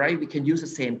here, right, we can use the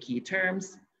same key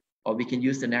terms, or we can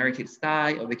use the narrative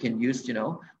style, or we can use,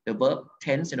 the verb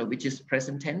tense, which is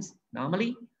present tense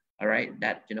normally. All right,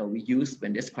 that we use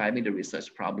when describing the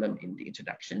research problem in the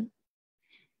introduction.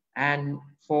 And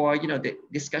for the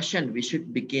discussion, we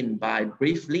should begin by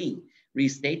briefly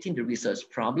restating the research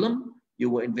problem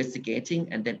you were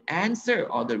investigating, and then answer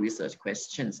all the research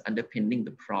questions underpinning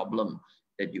the problem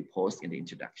that you posed in the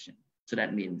introduction. So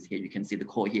that means here you can see the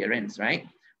coherence, right?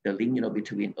 The link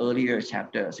between earlier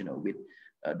chapters with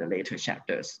the later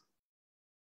chapters.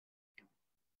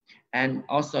 And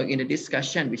also in the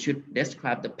discussion, we should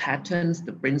describe the patterns,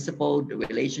 the principle, the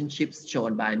relationships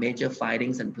shown by major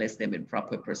findings and place them in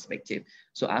proper perspective.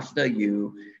 So after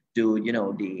you do,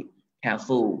 the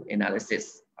careful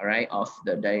analysis, all right, of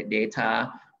the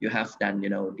data, you have done,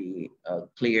 the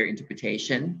clear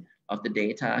interpretation of the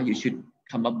data, you should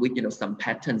come up with, some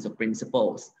patterns or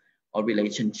principles or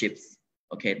relationships,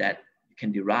 okay, that you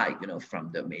can derive,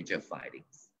 from the major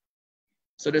findings.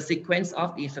 So the sequence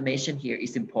of the information here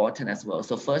is important as well.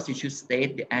 So first you should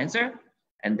state the answer,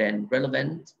 and then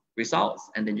relevant results,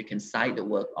 and then you can cite the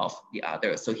work of the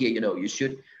other. So here, you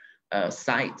should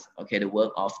cite, okay, the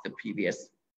work of the previous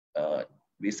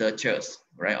researchers,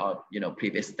 right, or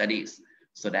previous studies,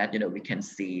 so that we can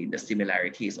see the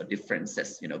similarities or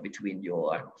differences, between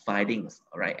your findings,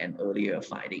 all right, and earlier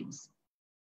findings.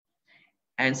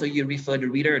 And so you refer the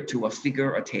reader to a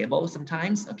figure or table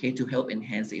sometimes, okay, to help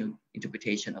enhance the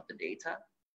interpretation of the data.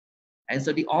 And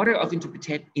so the order of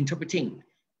interpreting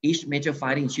each major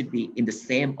finding should be in the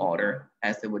same order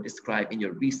as they were described in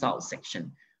your results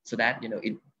section, so that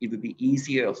it would be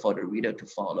easier for the reader to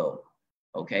follow.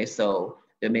 Okay, so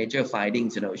the major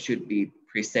findings should be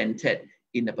presented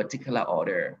in a particular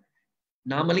order.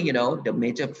 Normally, the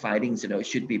major findings,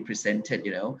 should be presented,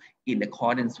 in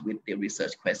accordance with the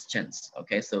research questions.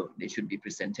 Okay, so they should be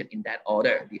presented in that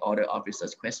order, the order of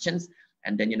research questions.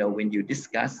 And then, when you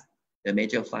discuss the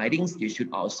major findings, you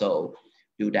should also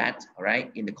do that, all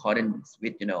right, in accordance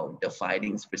with, the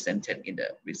findings presented in the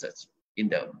research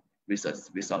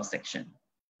results section.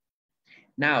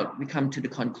 Now we come to the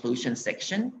conclusion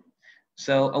section.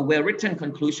 So a well-written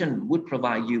conclusion would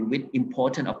provide you with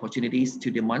important opportunities to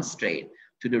demonstrate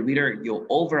to the reader your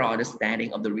overall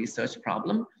understanding of the research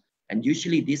problem. And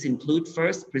usually this includes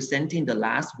first presenting the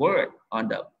last word on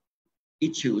the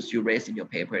issues you raised in your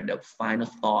paper, the final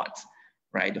thought,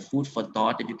 right? The food for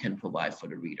thought that you can provide for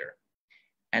the reader.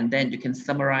 And then you can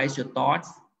summarize your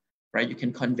thoughts, right? You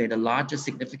can convey the larger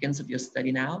significance of your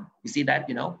study now. You see that,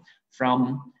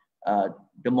 from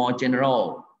the more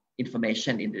general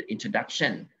information in the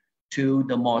introduction to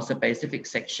the more specific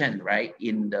section, right?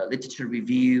 In the literature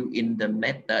review, in the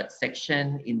method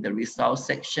section, in the results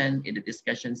section, in the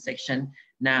discussion section.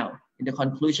 Now, in the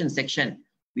conclusion section,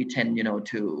 we tend,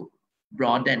 to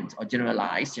broaden or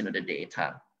generalize, the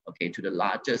data, okay, to the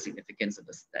larger significance of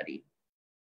the study.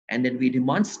 And then we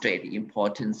demonstrate the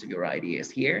importance of your ideas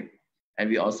here. And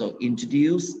we also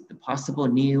introduce the possible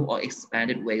new or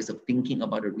expanded ways of thinking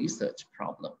about a research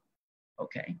problem,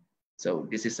 okay? So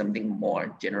this is something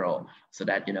more general, so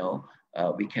that,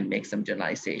 we can make some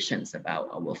generalizations about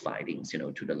our findings,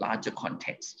 to the larger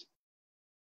context.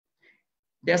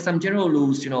 There are some general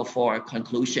rules, for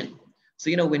conclusion.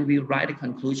 So, when we write a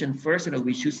conclusion, first,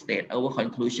 we should state our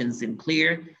conclusions in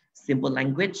clear, simple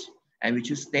language, and we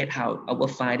should state how our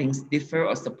findings differ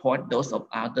or support those of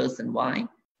others and why.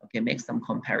 Okay, make some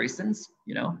comparisons,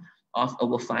 of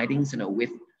our findings,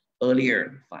 with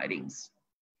earlier findings.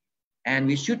 And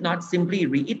we should not simply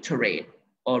reiterate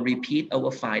or repeat our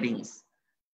findings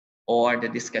or the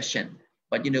discussion,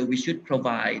 but we should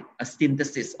provide a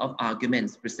synthesis of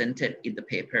arguments presented in the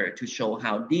paper to show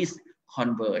how these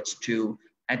converge to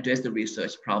address the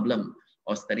research problem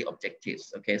or study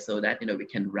objectives. Okay, so that we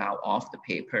can round off the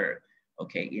paper,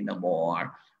 okay, in a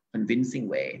more convincing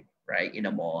way, right, in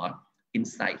a more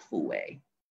insightful way.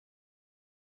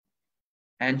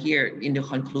 And here in the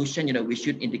conclusion, we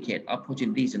should indicate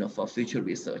opportunities, for future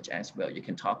research as well. You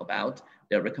can talk about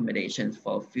the recommendations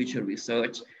for future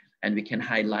research, and we can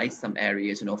highlight some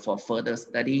areas, for further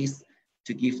studies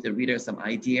to give the reader some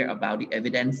idea about the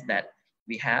evidence that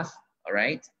we have, all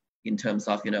right, in terms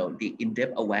of, the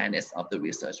in-depth awareness of the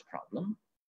research problem.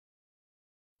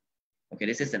 Okay,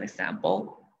 this is an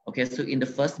example. Okay, so in the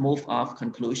first move of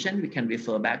conclusion, we can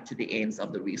refer back to the aims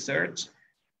of the research.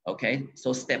 Okay,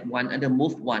 so step one under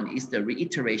move one is the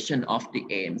reiteration of the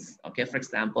aims. Okay, for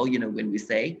example, when we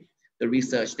say the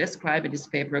research described in this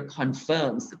paper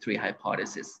confirms the three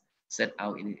hypotheses set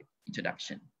out in the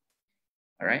introduction.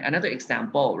 All right, another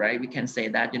example, right? We can say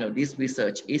that, this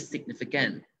research is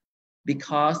significant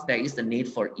because there is a need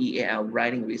for EAL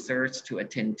writing research to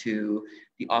attend to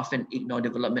the often ignored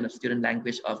development of student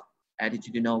language of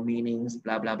attitudinal meanings,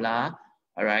 blah, blah, blah.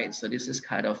 All right, so this is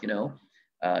kind of,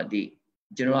 the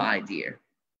general idea,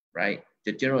 right?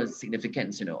 The general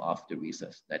significance, of the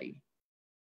research study.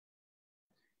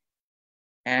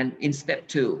 And in step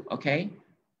two, okay,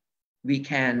 we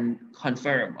can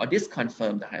confirm or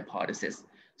disconfirm the hypothesis.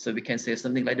 So we can say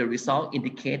something like the result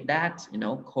indicate that,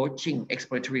 coaching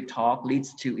exploratory talk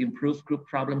leads to improved group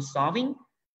problem solving.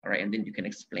 All right, and then you can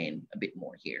explain a bit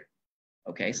more here.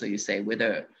 Okay, so you say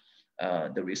whether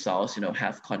the results,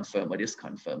 have confirmed or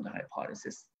disconfirmed the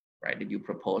hypothesis, right, that you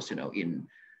propose, in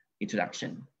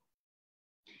introduction.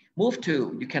 Move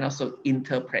two, you can also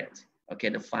interpret, okay,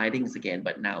 the findings again,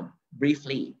 but now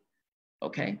briefly,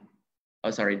 okay. Oh,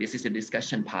 sorry, this is the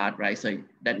discussion part, right? So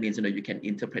that means, you can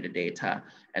interpret the data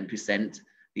and present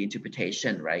the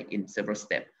interpretation, right, in several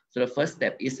steps. So the first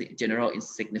step is general in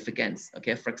significance,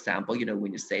 okay? For example,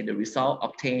 when you say the result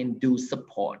obtained do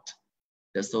support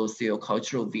the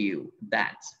socio-cultural view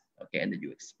that, okay, and then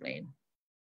you explain.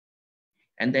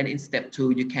 And then in step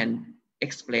two, you can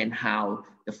explain how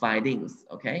the findings,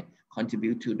 okay,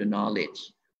 contribute to the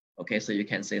knowledge. Okay, so you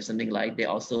can say something like they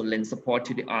also lend support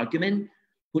to the argument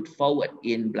put forward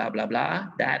in blah, blah, blah.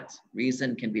 That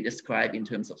reason can be described in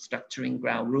terms of structuring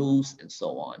ground rules and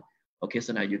so on. Okay,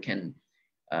 so now you can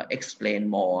explain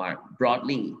more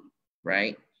broadly,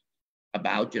 right,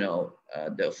 about,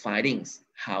 the findings.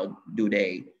 How do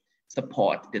they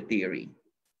support the theory?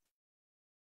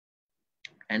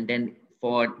 And then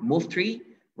for move three,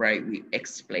 right, we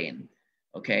explain.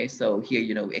 Okay, so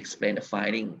here, we explain the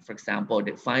finding. For example,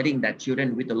 the finding that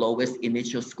children with the lowest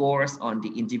initial scores on the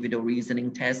individual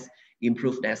reasoning test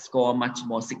improve their score much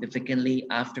more significantly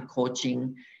after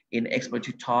coaching in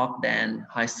exploratory talk than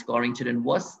high scoring children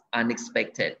was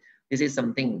unexpected. This is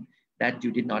something that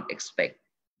you did not expect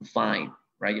to find,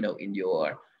 right, in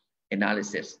your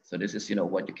analysis. So this is,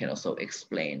 what you can also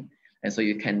explain. And so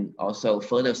you can also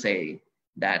further say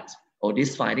that, oh,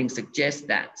 this finding suggests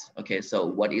that, okay, so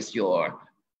what is your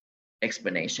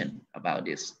explanation about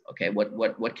this? Okay,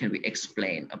 what can we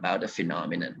explain about the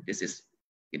phenomenon? This is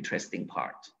interesting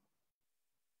part.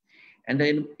 And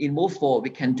then in move four, we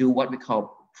can do what we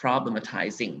call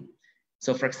problematizing.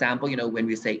 So for example, when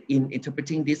we say in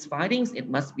interpreting these findings, it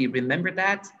must be remembered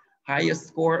that higher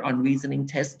score on reasoning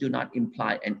tests do not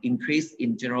imply an increase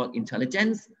in general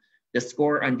intelligence. The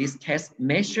score on this test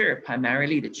measure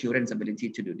primarily the children's ability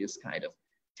to do this kind of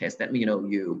test. That means,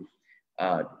 you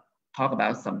talk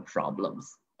about some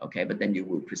problems, okay, but then you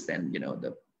will present,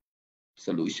 the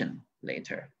solution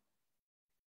later.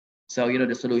 So,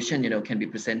 the solution, can be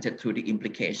presented through the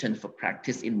implication for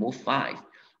practice in move five.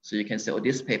 So you can say, oh,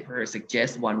 this paper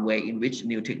suggests one way in which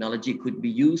new technology could be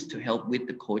used to help with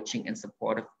the coaching and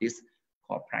support of this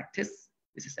core practice.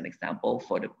 This is an example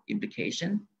for the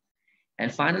implication.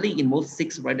 And finally, in move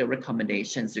six, write the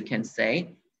recommendations. You can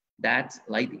say that,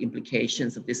 like, the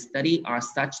implications of this study are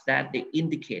such that they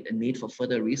indicate a need for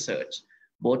further research,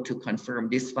 both to confirm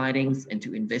these findings and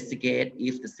to investigate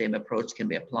if the same approach can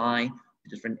be applied to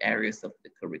different areas of the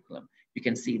curriculum. You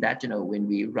can see that, when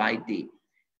we write the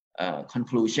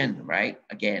conclusion, right?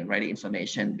 Again, right, the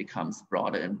information becomes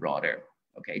broader and broader,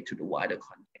 okay, to the wider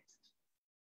context.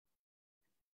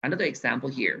 Another example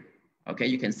here, okay,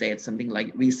 you can say it's something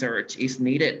like research is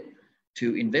needed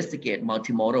to investigate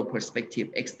multimodal perspective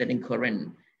extending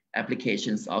current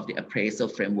applications of the appraisal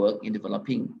framework in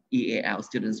developing EAL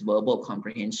students' verbal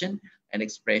comprehension and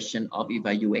expression of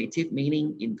evaluative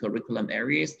meaning in curriculum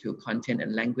areas to content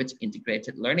and language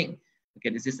integrated learning. Okay,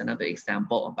 this is another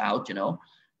example about,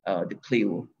 the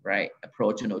CLIL, right,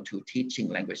 approach, to teaching,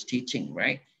 language teaching,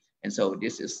 right? And so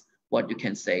this is what you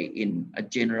can say in a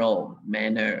general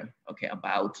manner, okay,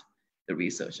 about the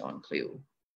research on CLIL.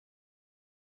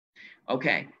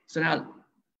 Okay, so now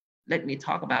let me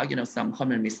talk about, some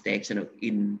common mistakes,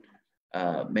 in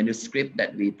manuscript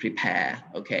that we prepare,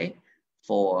 okay,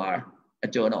 for a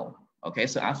journal. Okay,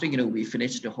 so after, we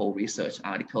finish the whole research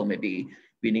article, maybe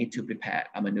we need to prepare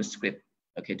a manuscript,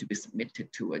 okay, to be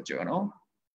submitted to a journal.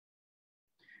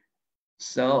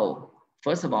 So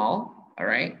first of all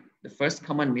right, the first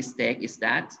common mistake is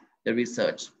that the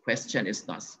research question is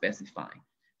not specified.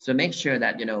 So make sure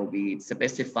that, we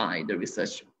specify the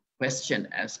research question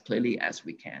as clearly as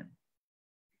we can.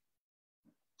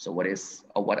 So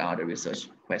what are the research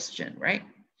question, right?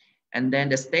 And then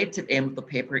the stated aim of the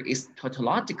paper is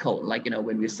tautological. Like,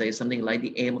 when we say something like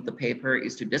the aim of the paper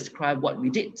is to describe what we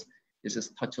did. This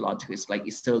is tautological, it's like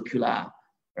it's circular,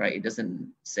 right? It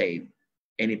doesn't say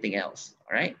anything else,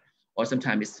 all right? Or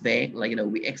sometimes it's vague, like,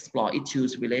 we explore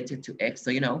issues related to X.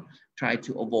 So, try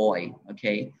to avoid,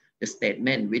 okay, the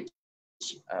statement which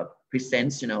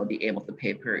presents, the aim of the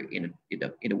paper in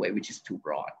a way which is too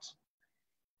broad.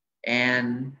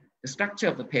 And the structure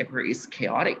of the paper is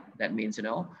chaotic. That means,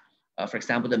 for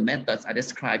example, the methods are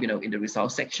described, in the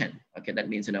results section. Okay, that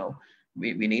means,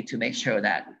 we need to make sure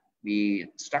that we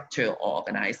structure or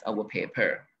organize our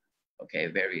paper, okay,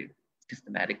 very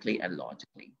systematically and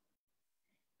logically.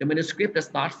 The manuscript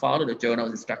does not follow the journal's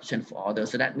instruction for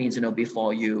others. So that means,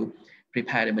 before you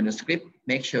prepare the manuscript,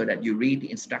 make sure that you read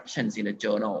the instructions in the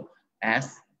journal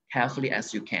as carefully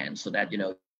as you can, so that,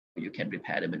 you can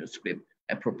prepare the manuscript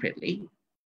appropriately.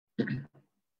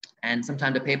 And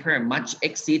sometimes the paper much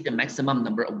exceed the maximum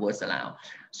number of words allowed.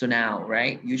 So now,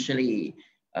 right, usually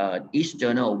each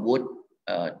journal would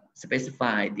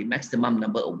specify the maximum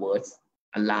number of words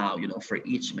allowed, for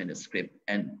each manuscript.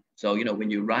 And so, when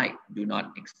you write, do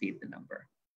not exceed the number.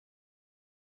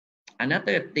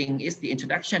 Another thing is the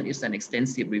introduction is an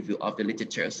extensive review of the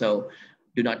literature. So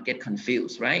do not get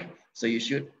confused, right? So you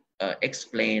should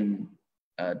explain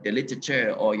the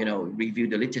literature, or, review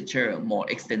the literature more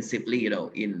extensively,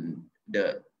 in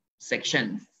the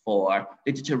section for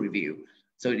literature review.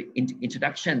 So in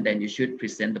introduction, then you should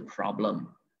present the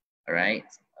problem, all right?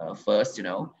 First,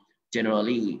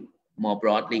 generally, more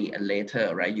broadly, and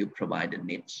later, right, you provide a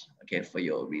niche, okay, for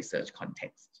your research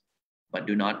context, but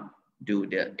do not do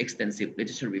the extensive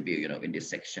literature review, in this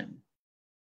section.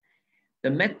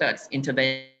 The methods,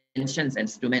 interventions, and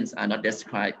instruments are not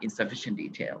described in sufficient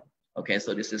detail. Okay,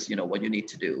 so this is, what you need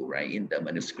to do, right, in the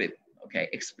manuscript. Okay,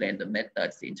 explain the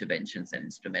methods, the interventions, and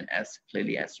instrument as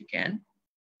clearly as you can.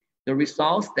 The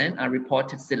results then are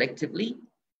reported selectively,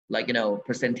 like,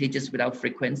 percentages without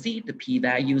frequency, the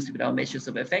p-values without measures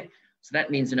of effect. So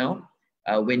that means,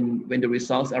 when the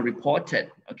results are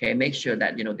reported, okay, make sure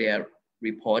that, they are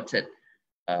reported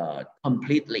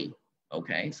completely,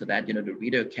 okay, so that, the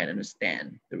reader can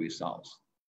understand the results.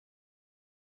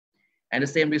 And the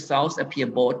same results appear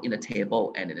both in the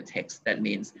table and in the text. That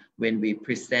means when we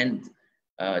present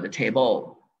the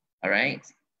table, all right,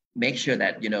 make sure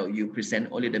that, you present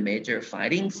only the major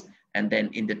findings, and then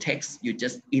in the text, you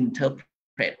just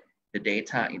interpret the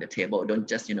data in the table. Don't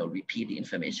just, repeat the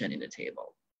information in the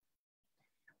table.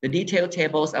 The detailed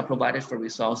tables are provided for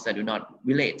results that do not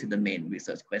relate to the main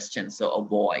research question. So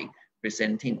avoid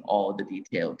presenting all the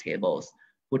detailed tables.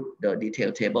 Put the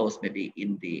detailed tables maybe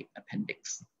in the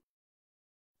appendix.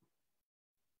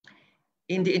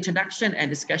 In the introduction and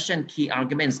discussion, key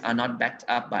arguments are not backed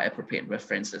up by appropriate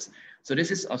references. So this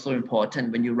is also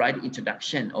important. When you write the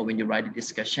introduction or when you write the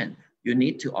discussion, you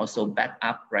need to also back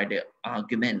up, right, the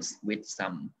arguments with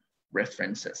some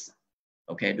references.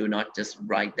 Okay, do not just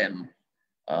write them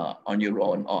on your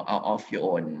own or out of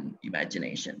your own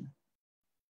imagination.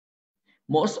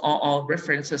 Most or all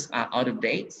references are out of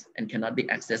date and cannot be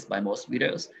accessed by most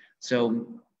readers. So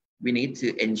we need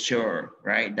to ensure,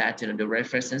 right, that, the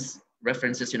references,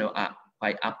 are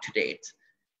quite up to date,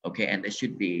 okay, and they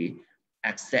should be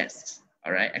accessed,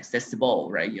 all right, accessible,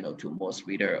 right, to most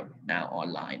reader now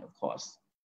online, of course.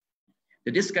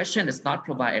 The discussion does not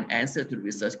provide an answer to the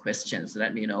research questions. So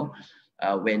that,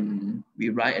 when we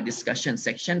write a discussion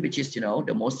section, which is,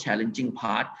 the most challenging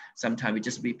part, sometimes we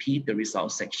just repeat the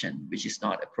results section, which is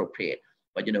not appropriate.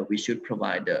 But, we should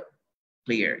provide the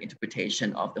clear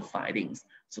interpretation of the findings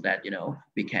so that,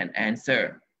 we can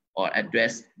answer or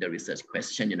address the research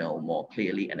question, more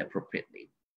clearly and appropriately.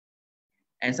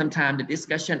 And sometimes the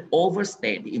discussion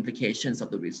overstates the implications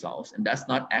of the results and does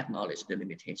not acknowledge the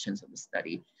limitations of the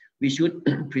study. We should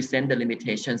present the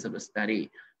limitations of the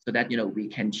study so that, we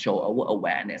can show our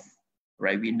awareness,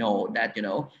 right? We know that,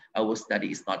 our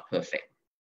study is not perfect,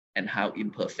 and how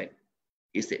imperfect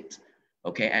is it,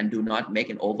 okay? And do not make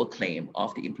an overclaim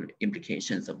of the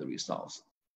implications of the results.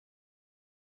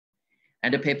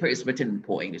 And the paper is written in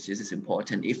poor English. This is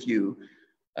important. If you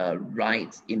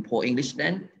write in poor English,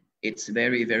 then it's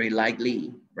very, very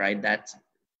likely, right, that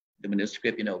the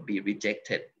manuscript, be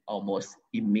rejected almost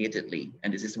immediately.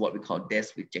 And this is what we call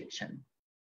desk rejection.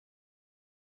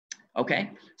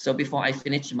 Okay, so before I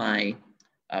finish my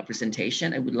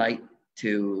presentation, I would like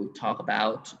to talk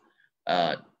about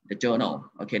the journal.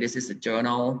 Okay, this is a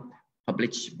journal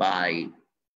published by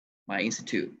my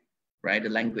institute, right? The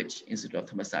Language Institute of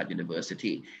Thammasat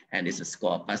University, and it's a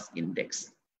Scopus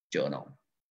Index journal.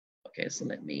 Okay, so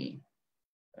let me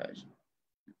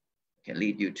can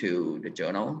lead you to the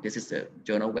journal. This is the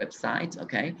journal website,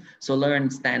 okay? So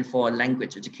LEARN stands for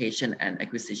Language Education and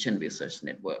Acquisition Research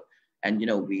Network. And, you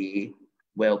know, we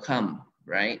welcome,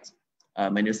 right,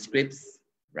 manuscripts,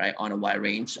 right, on a wide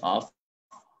range of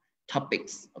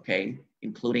topics, okay,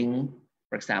 including,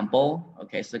 for example,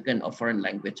 okay, second of foreign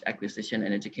language acquisition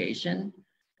and education,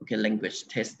 okay, language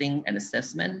testing and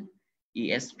assessment,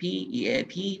 ESP,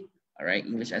 EAP, all right,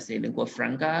 English as a lingua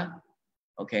franca,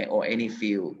 okay, or any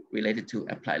field related to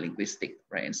applied linguistics,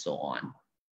 right, and so on,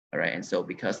 all right, and so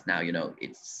because now, you know,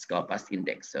 it's Scopus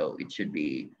Index, so it should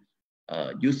be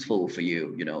useful for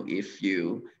you, you know, if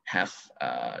you have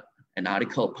an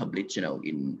article published, you know,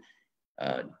 in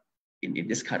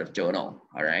this kind of journal,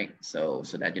 all right, so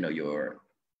that, you know, your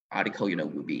article, you know,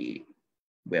 will be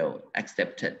well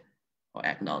accepted or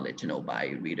acknowledged, you know, by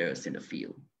readers in the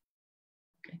field.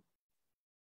 Okay.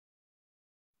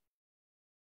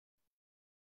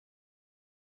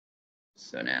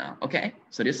 So now, okay,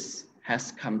 so this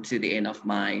has come to the end of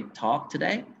my talk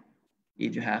today.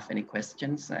 If you have any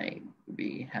questions, I would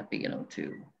be happy, you know,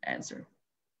 to answer.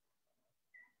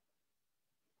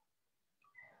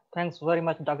 Thanks very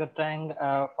much, Dr. Tang,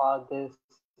 for this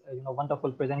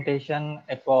wonderful presentation.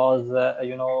 It was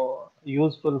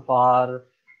useful for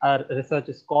our research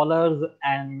scholars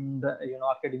and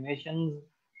academicians.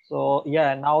 So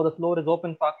yeah, now the floor is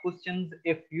open for questions.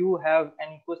 If you have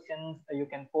any questions, you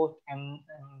can post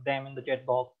them in the chat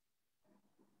box.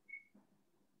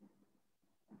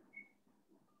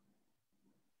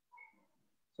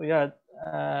 So yeah,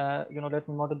 let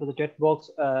me monitor the chat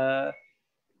box.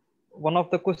 One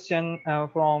of the question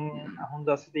from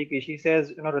Hamza Siddiqui, she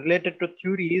says, related to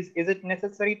theories, is it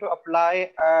necessary to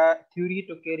apply a theory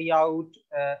to carry out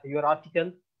your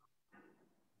article?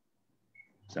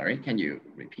 Sorry, can you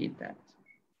repeat that?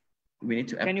 We need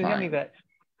to apply. Can you hear me well?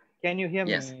 Can you hear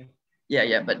yes. me?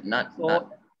 Yeah, but not. So,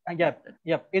 not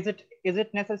yeah. Is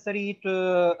it necessary to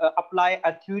apply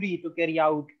a theory to carry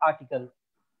out article?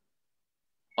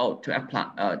 Oh, to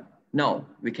apply? No,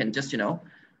 we can just,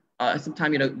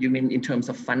 sometimes, you mean in terms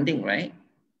of funding, right?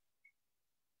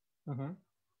 Mm-hmm.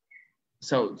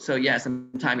 So yeah,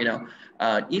 sometimes,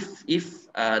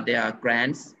 if there are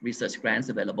grants, research grants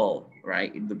available,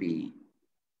 right, it would be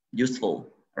useful,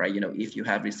 right? If you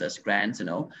have research grants,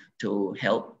 to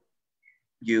help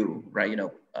you, right,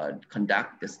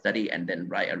 conduct the study and then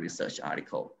write a research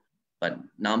article. But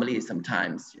normally,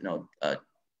 sometimes,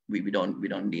 we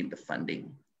don't need the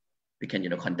funding. We can,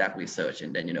 conduct research,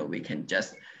 and then, we can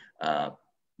just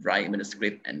write a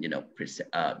manuscript and,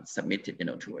 submit it,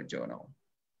 to a journal.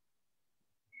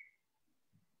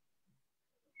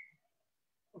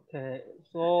 Okay,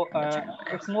 so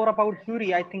it's more about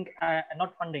theory, I think,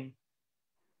 not funding.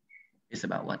 It's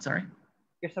about what, sorry?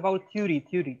 It's about theory.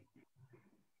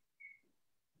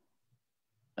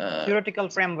 Theoretical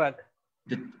framework.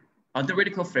 The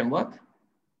theoretical framework?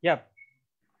 Yep.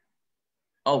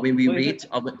 Oh, when we read,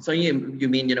 so you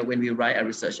mean, when we write a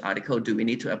research article, do we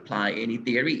need to apply any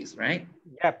theories, right?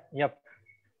 Yep.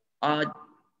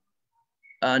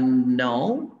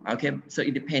 No, okay, so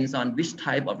it depends on which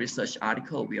type of research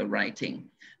article we are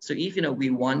writing. So if, we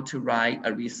want to write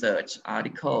a research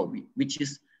article, which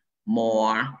is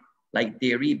more like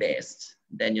theory based,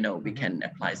 then, we can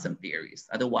apply some theories.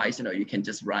 Otherwise, you can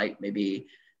just write maybe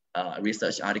a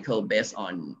research article based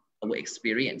on our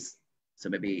experience. So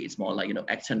maybe it's more like,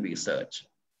 action research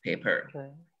paper.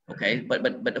 Okay.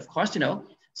 But of course,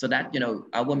 so that,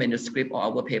 our manuscript or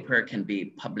our paper can be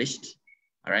published.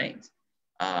 All right.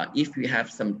 If we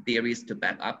have some theories to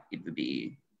back up, it would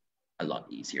be a lot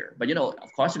easier. But,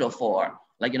 of course, for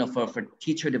like, for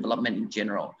teacher development in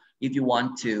general, if you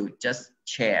want to just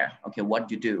share, okay,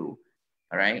 what you do,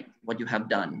 all right, what you have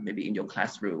done, maybe in your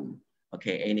classroom,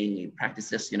 okay, any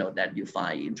practices, that you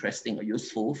find interesting or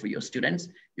useful for your students,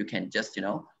 you can just,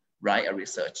 write a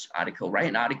research article, write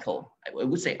an article. I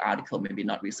would say article, maybe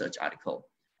not research article,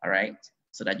 all right?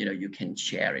 So that, you can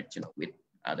share it, with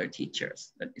other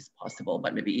teachers. That is possible.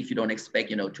 But maybe if you don't expect,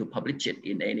 to publish it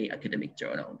in any academic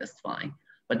journal, that's fine.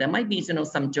 But there might be,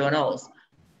 some journals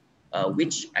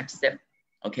which accept,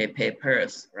 okay,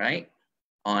 papers, right,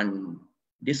 on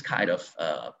this kind of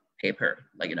paper,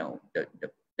 like,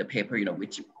 the paper, in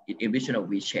which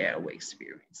we share our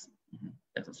experience. Mm-hmm.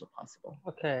 That's also possible.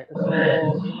 Okay, so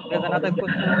there's another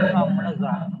question from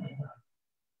Munaza.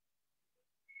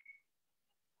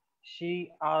 She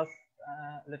asked,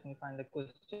 let me find the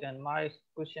question. My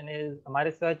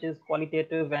research is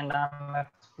qualitative and I'm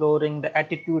exploring the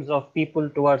attitudes of people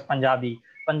towards Punjabi.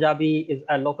 Punjabi is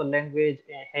a local language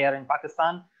here in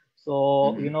Pakistan.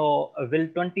 So, will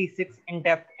 26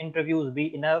 in-depth interviews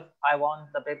be enough? I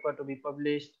want the paper to be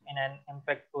published in an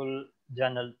impactful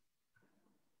journal.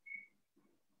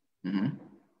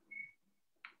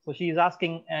 So she is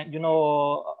asking,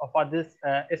 for this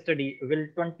study, will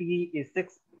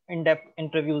 26 in-depth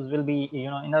interviews will be,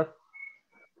 enough?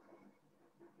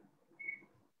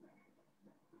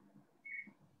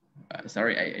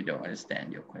 Sorry, I don't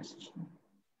understand your question.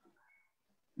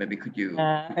 Maybe could you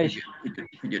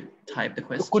type the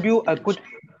question? Could you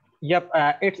yep,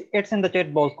 it's in the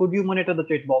chat box. Could you monitor the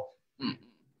chat box?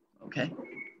 Okay.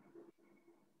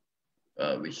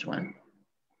 Which one?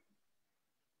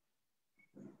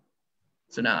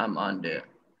 So now I'm on the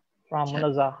from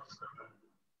Munaza.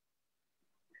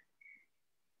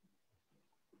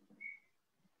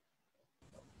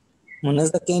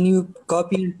 Munaza, can you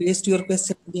copy and paste your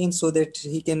question again so that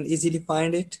he can easily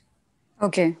find it?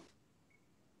 Okay.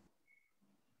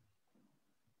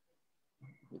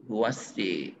 Who was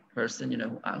the person,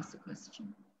 who asked the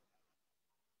question?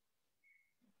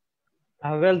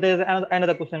 Well, there's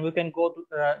another question. We can go to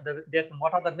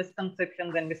what are the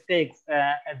misconceptions and mistakes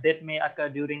that may occur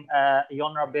during a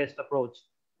genre-based approach?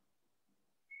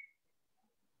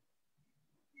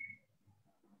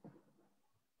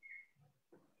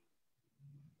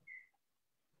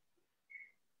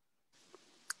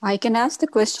 I can ask the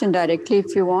question directly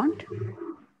if you want.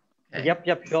 Okay.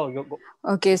 Yep, sure.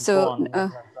 Okay, so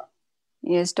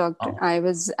yes, doctor, I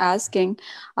was asking,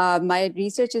 my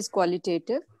research is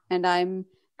qualitative and I'm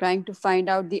trying to find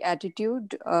out the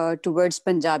attitude towards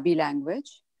Punjabi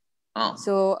language.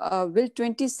 So will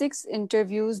 26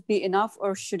 interviews be enough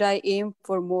or should I aim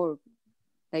for more?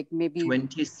 Like maybe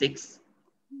 26?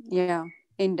 Yeah,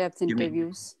 in-depth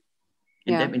interviews.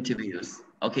 In-depth interviews.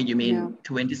 Okay, you mean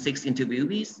 26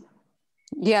 interviewees?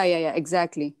 Yeah,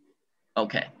 exactly.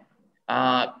 Okay.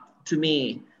 To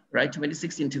me, right,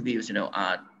 26 interviews,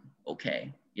 are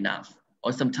okay, enough.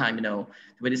 Or sometimes,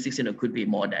 26, could be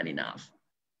more than enough.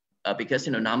 Because,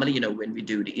 normally, when we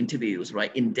do the interviews,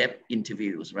 right, in-depth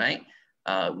interviews, right,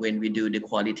 when we do the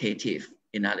qualitative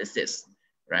analysis,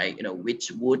 right,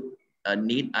 which would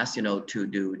need us, to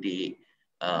do the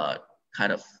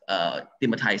kind of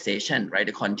thematization, right,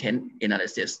 the content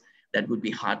analysis, that would be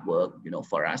hard work,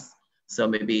 for us. So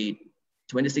maybe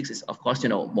 26 is, of course,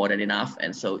 more than enough.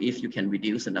 And so if you can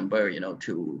reduce the number,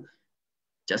 to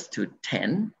just to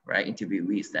 10, right,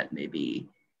 interviewees, that may be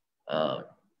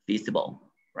feasible,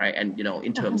 right? And,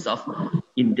 in terms of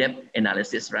in-depth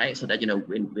analysis, right? So that,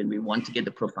 when we want to get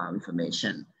the profound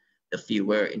information, the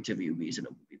fewer interviewees,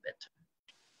 would be better.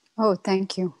 Oh,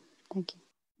 thank you. Thank you.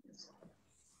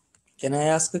 Can I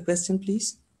ask a question,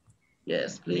 please?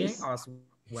 Yes, please. May I ask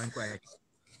one question?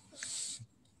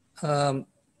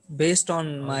 Based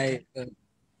on my,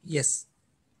 yes.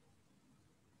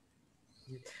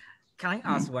 Can I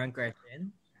ask one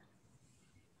question?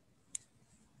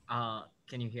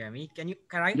 Can you hear me? Can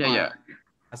I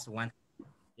ask one?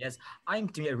 Yes, I'm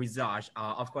doing a research,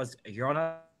 of course,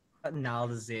 your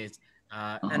analysis,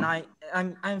 and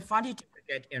I'm finding it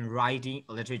difficult in writing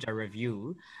a literature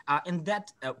review. In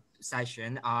that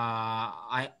session,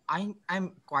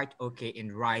 I'm quite okay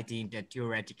in writing the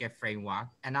theoretical framework,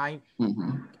 and I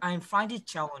find it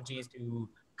challenging to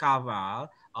cover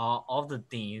all the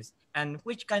things and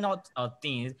which kind of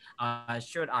things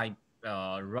should I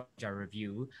write a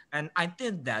review. And I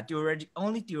think that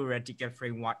only theoretical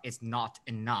framework is not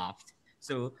enough.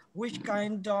 So which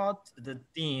kind of the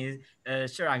things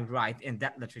should I write in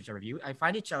that literature review? I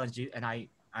find it challenging, and I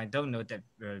don't know that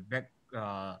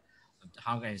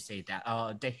how can I say that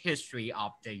the history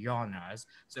of the genres.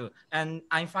 So, and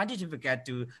I find it difficult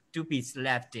to be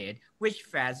selected. Which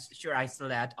facts should I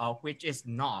select or which is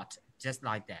not, just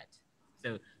like that.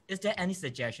 So, is there any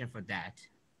suggestion for that?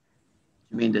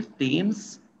 You mean the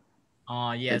themes?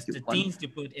 Yes, the themes to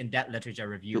put in that literature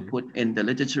review. To put in the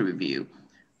literature review.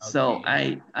 Okay. So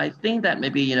I think that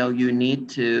maybe, you need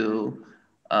to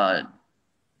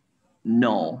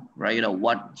know, right,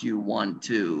 what you want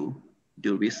to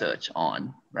do research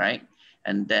on, right?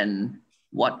 And then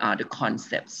what are the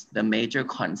concepts, the major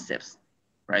concepts,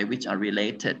 right, which are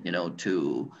related,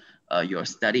 to your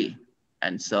study.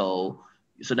 And so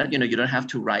that, you don't have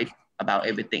to write about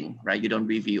everything, right? You don't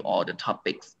review all the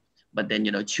topics, but then,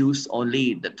 choose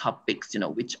only the topics,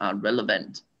 which are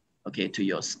relevant, okay, to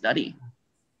your study.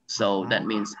 So that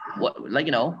means what, like,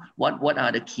 you know, what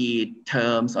are the key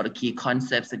terms or the key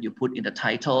concepts that you put in the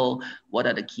title? What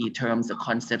are the key terms or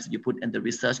concepts that you put in the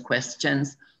research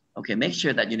questions? Okay, make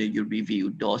sure that, you know, you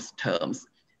review those terms.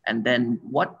 And then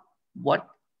what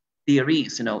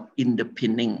theories, you know,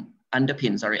 underpin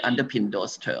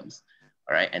those terms,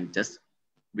 all right? And just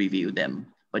review them.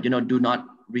 But, you know, do not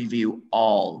review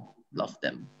all of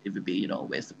them. It would be, you know, a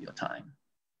waste of your time.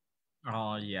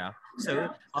 Oh yeah. So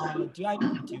do I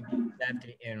need to be left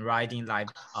in writing like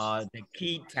the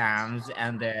key terms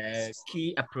and the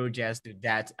key approaches to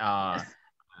that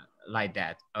like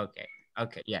that? Okay.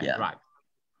 Okay. Yeah. Yeah. Right.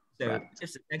 So Right.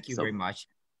 yes, thank you very much.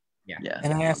 Yeah. Yeah.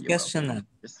 Can I ask a question?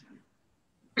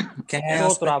 Can I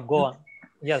ask? Surab, go on.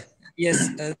 Yes. Yes,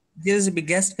 there is a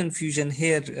biggest confusion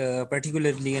here,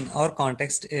 particularly in our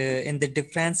context, in the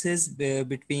difference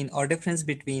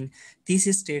between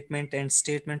thesis statement and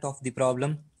statement of the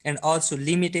problem, and also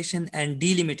limitation and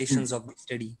delimitations of the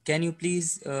study. Can you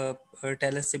please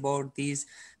tell us about these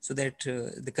so that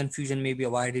the confusion may be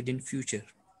avoided in future?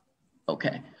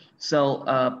 Okay, so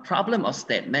problem of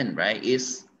statement, right,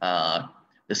 is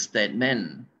the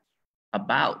statement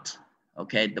about,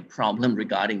 okay, the problem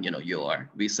regarding, you know, your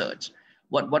research.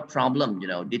 What problem, you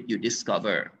know, did you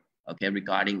discover, okay,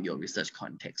 regarding your research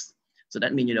context? So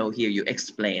that means, you know, here you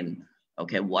explain,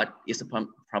 okay, what is the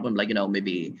problem, like, you know,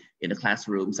 maybe in the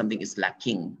classroom something is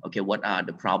lacking, okay, what are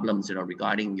the problems, you know,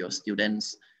 regarding your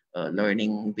students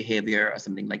learning behavior or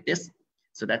something like this.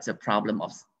 So that's a problem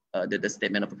of the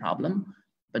statement of a problem.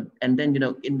 And then, you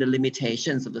know, in the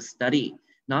limitations of the study,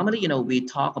 normally, you know, we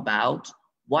talk about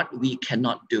what we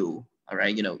cannot do, all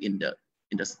right, you know, in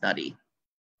the study,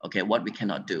 okay, what we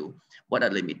cannot do, what are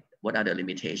the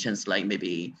limitations, like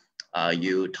maybe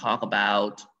you talk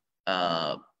about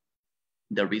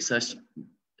the research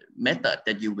method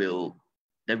that you will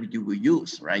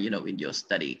use, right, you know, in your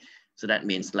study. So that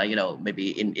means, like, you know,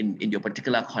 maybe in your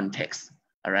particular context,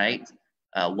 all right,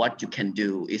 what you can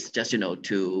do is just, you know,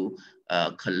 to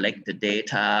collect the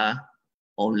data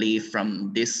only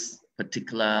from this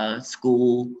particular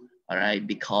school, all right,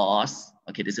 because,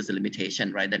 okay, this is a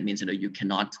limitation, right? That means, you know, you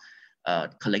cannot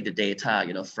collect the data,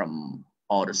 you know, from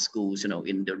all the schools, you know,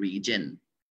 in the region,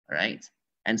 all right?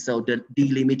 And so the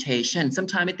delimitation,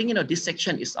 sometimes I think, you know, this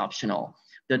section is optional.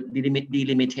 The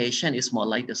delimitation is more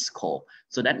like the scope.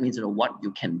 So that means, you know, what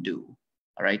you can do,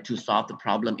 all right, to solve the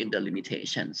problem in the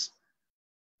limitations,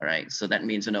 all right? So that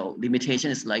means, you know, limitation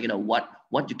is like, you know,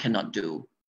 what you cannot do,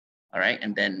 all right?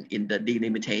 And then in the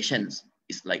delimitations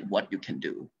is like what you can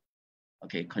do,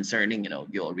 okay, concerning, you know,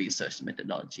 your research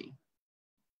methodology.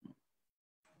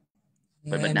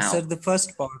 But And now, sir, the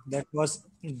first part, that was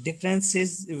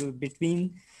differences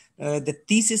between the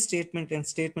thesis statement and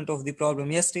statement of the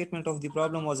problem. Yes, statement of the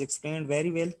problem was explained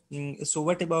very well. So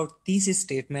what about thesis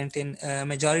statement? In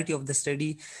majority of the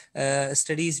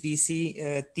studies, we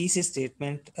see thesis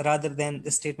statement rather than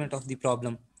the statement of the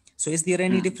problem. So is there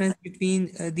any difference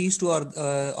between these two,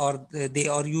 or they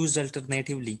are used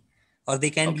alternatively, or they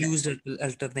can be used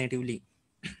alternatively?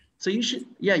 So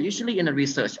usually in a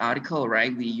research article,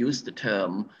 right, we use the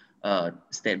term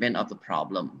statement of the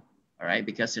problem, all right,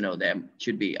 because, you know, there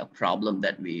should be a problem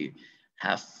that we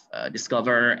have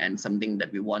discovered and something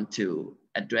that we want to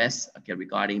address, okay,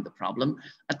 regarding the problem.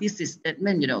 A thesis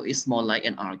statement, you know, is more like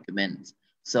an argument.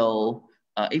 So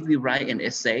if we write an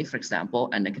essay, for example,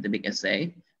 an academic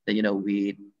essay, then, you know,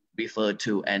 we refer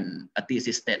to a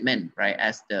thesis statement, right,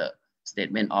 as the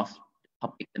statement of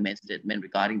topic, the main statement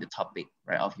regarding the topic,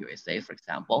 right, of your essay, for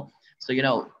example. So, you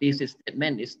know, thesis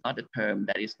statement is not a term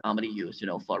that is normally used, you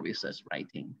know, for research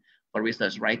writing. For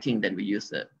research writing, then we use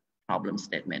the problem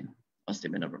statement or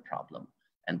statement of a problem.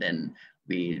 And then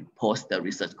we post the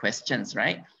research questions,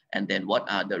 right? And then what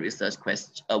are the research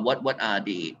questions, what are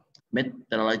the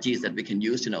methodologies that we can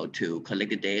use, you know, to collect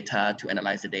the data, to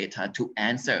analyze the data, to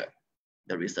answer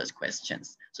the research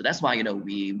questions. So that's why, you know,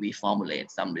 we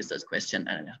formulate some research question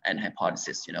and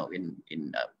hypothesis, you know,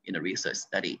 in a research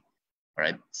study,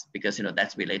 right? Because, you know,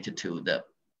 that's related to the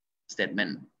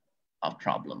statement of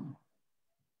problem.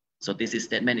 So this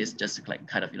statement is just like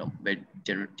kind of, you know, very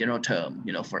general term,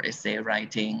 you know, for essay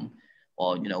writing,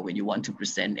 or, you know, when you want to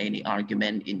present any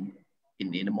argument in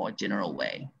a more general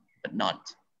way, but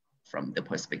not from the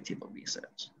perspective of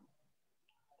research.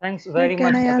 Thanks very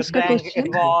much, Dr. Tang. It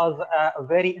was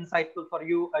very insightful for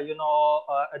you.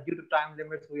 Due to time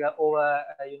limits, we are over,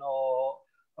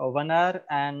 1 hour,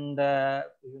 and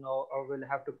we'll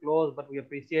have to close. But we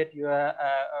appreciate your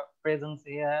presence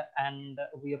here, and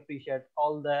we appreciate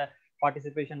all the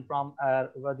participation from our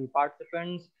worthy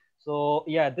participants. So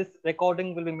yeah, this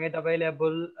recording will be made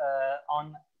available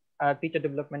on Teacher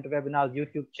Development Webinars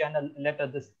YouTube channel later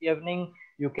this evening.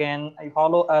 You can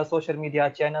follow our social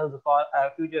media channels for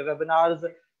future webinars.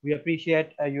 We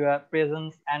appreciate your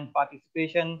presence and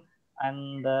participation.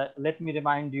 And let me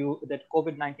remind you that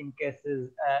COVID-19 cases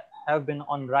have been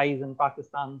on rise in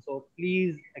Pakistan. So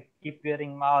please keep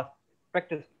wearing masks,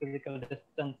 practice physical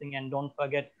distancing, and don't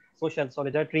forget social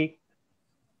solidarity.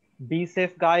 Be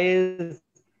safe, guys.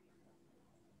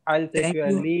 I'll take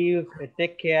your leave.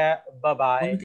 Take care. Bye-bye.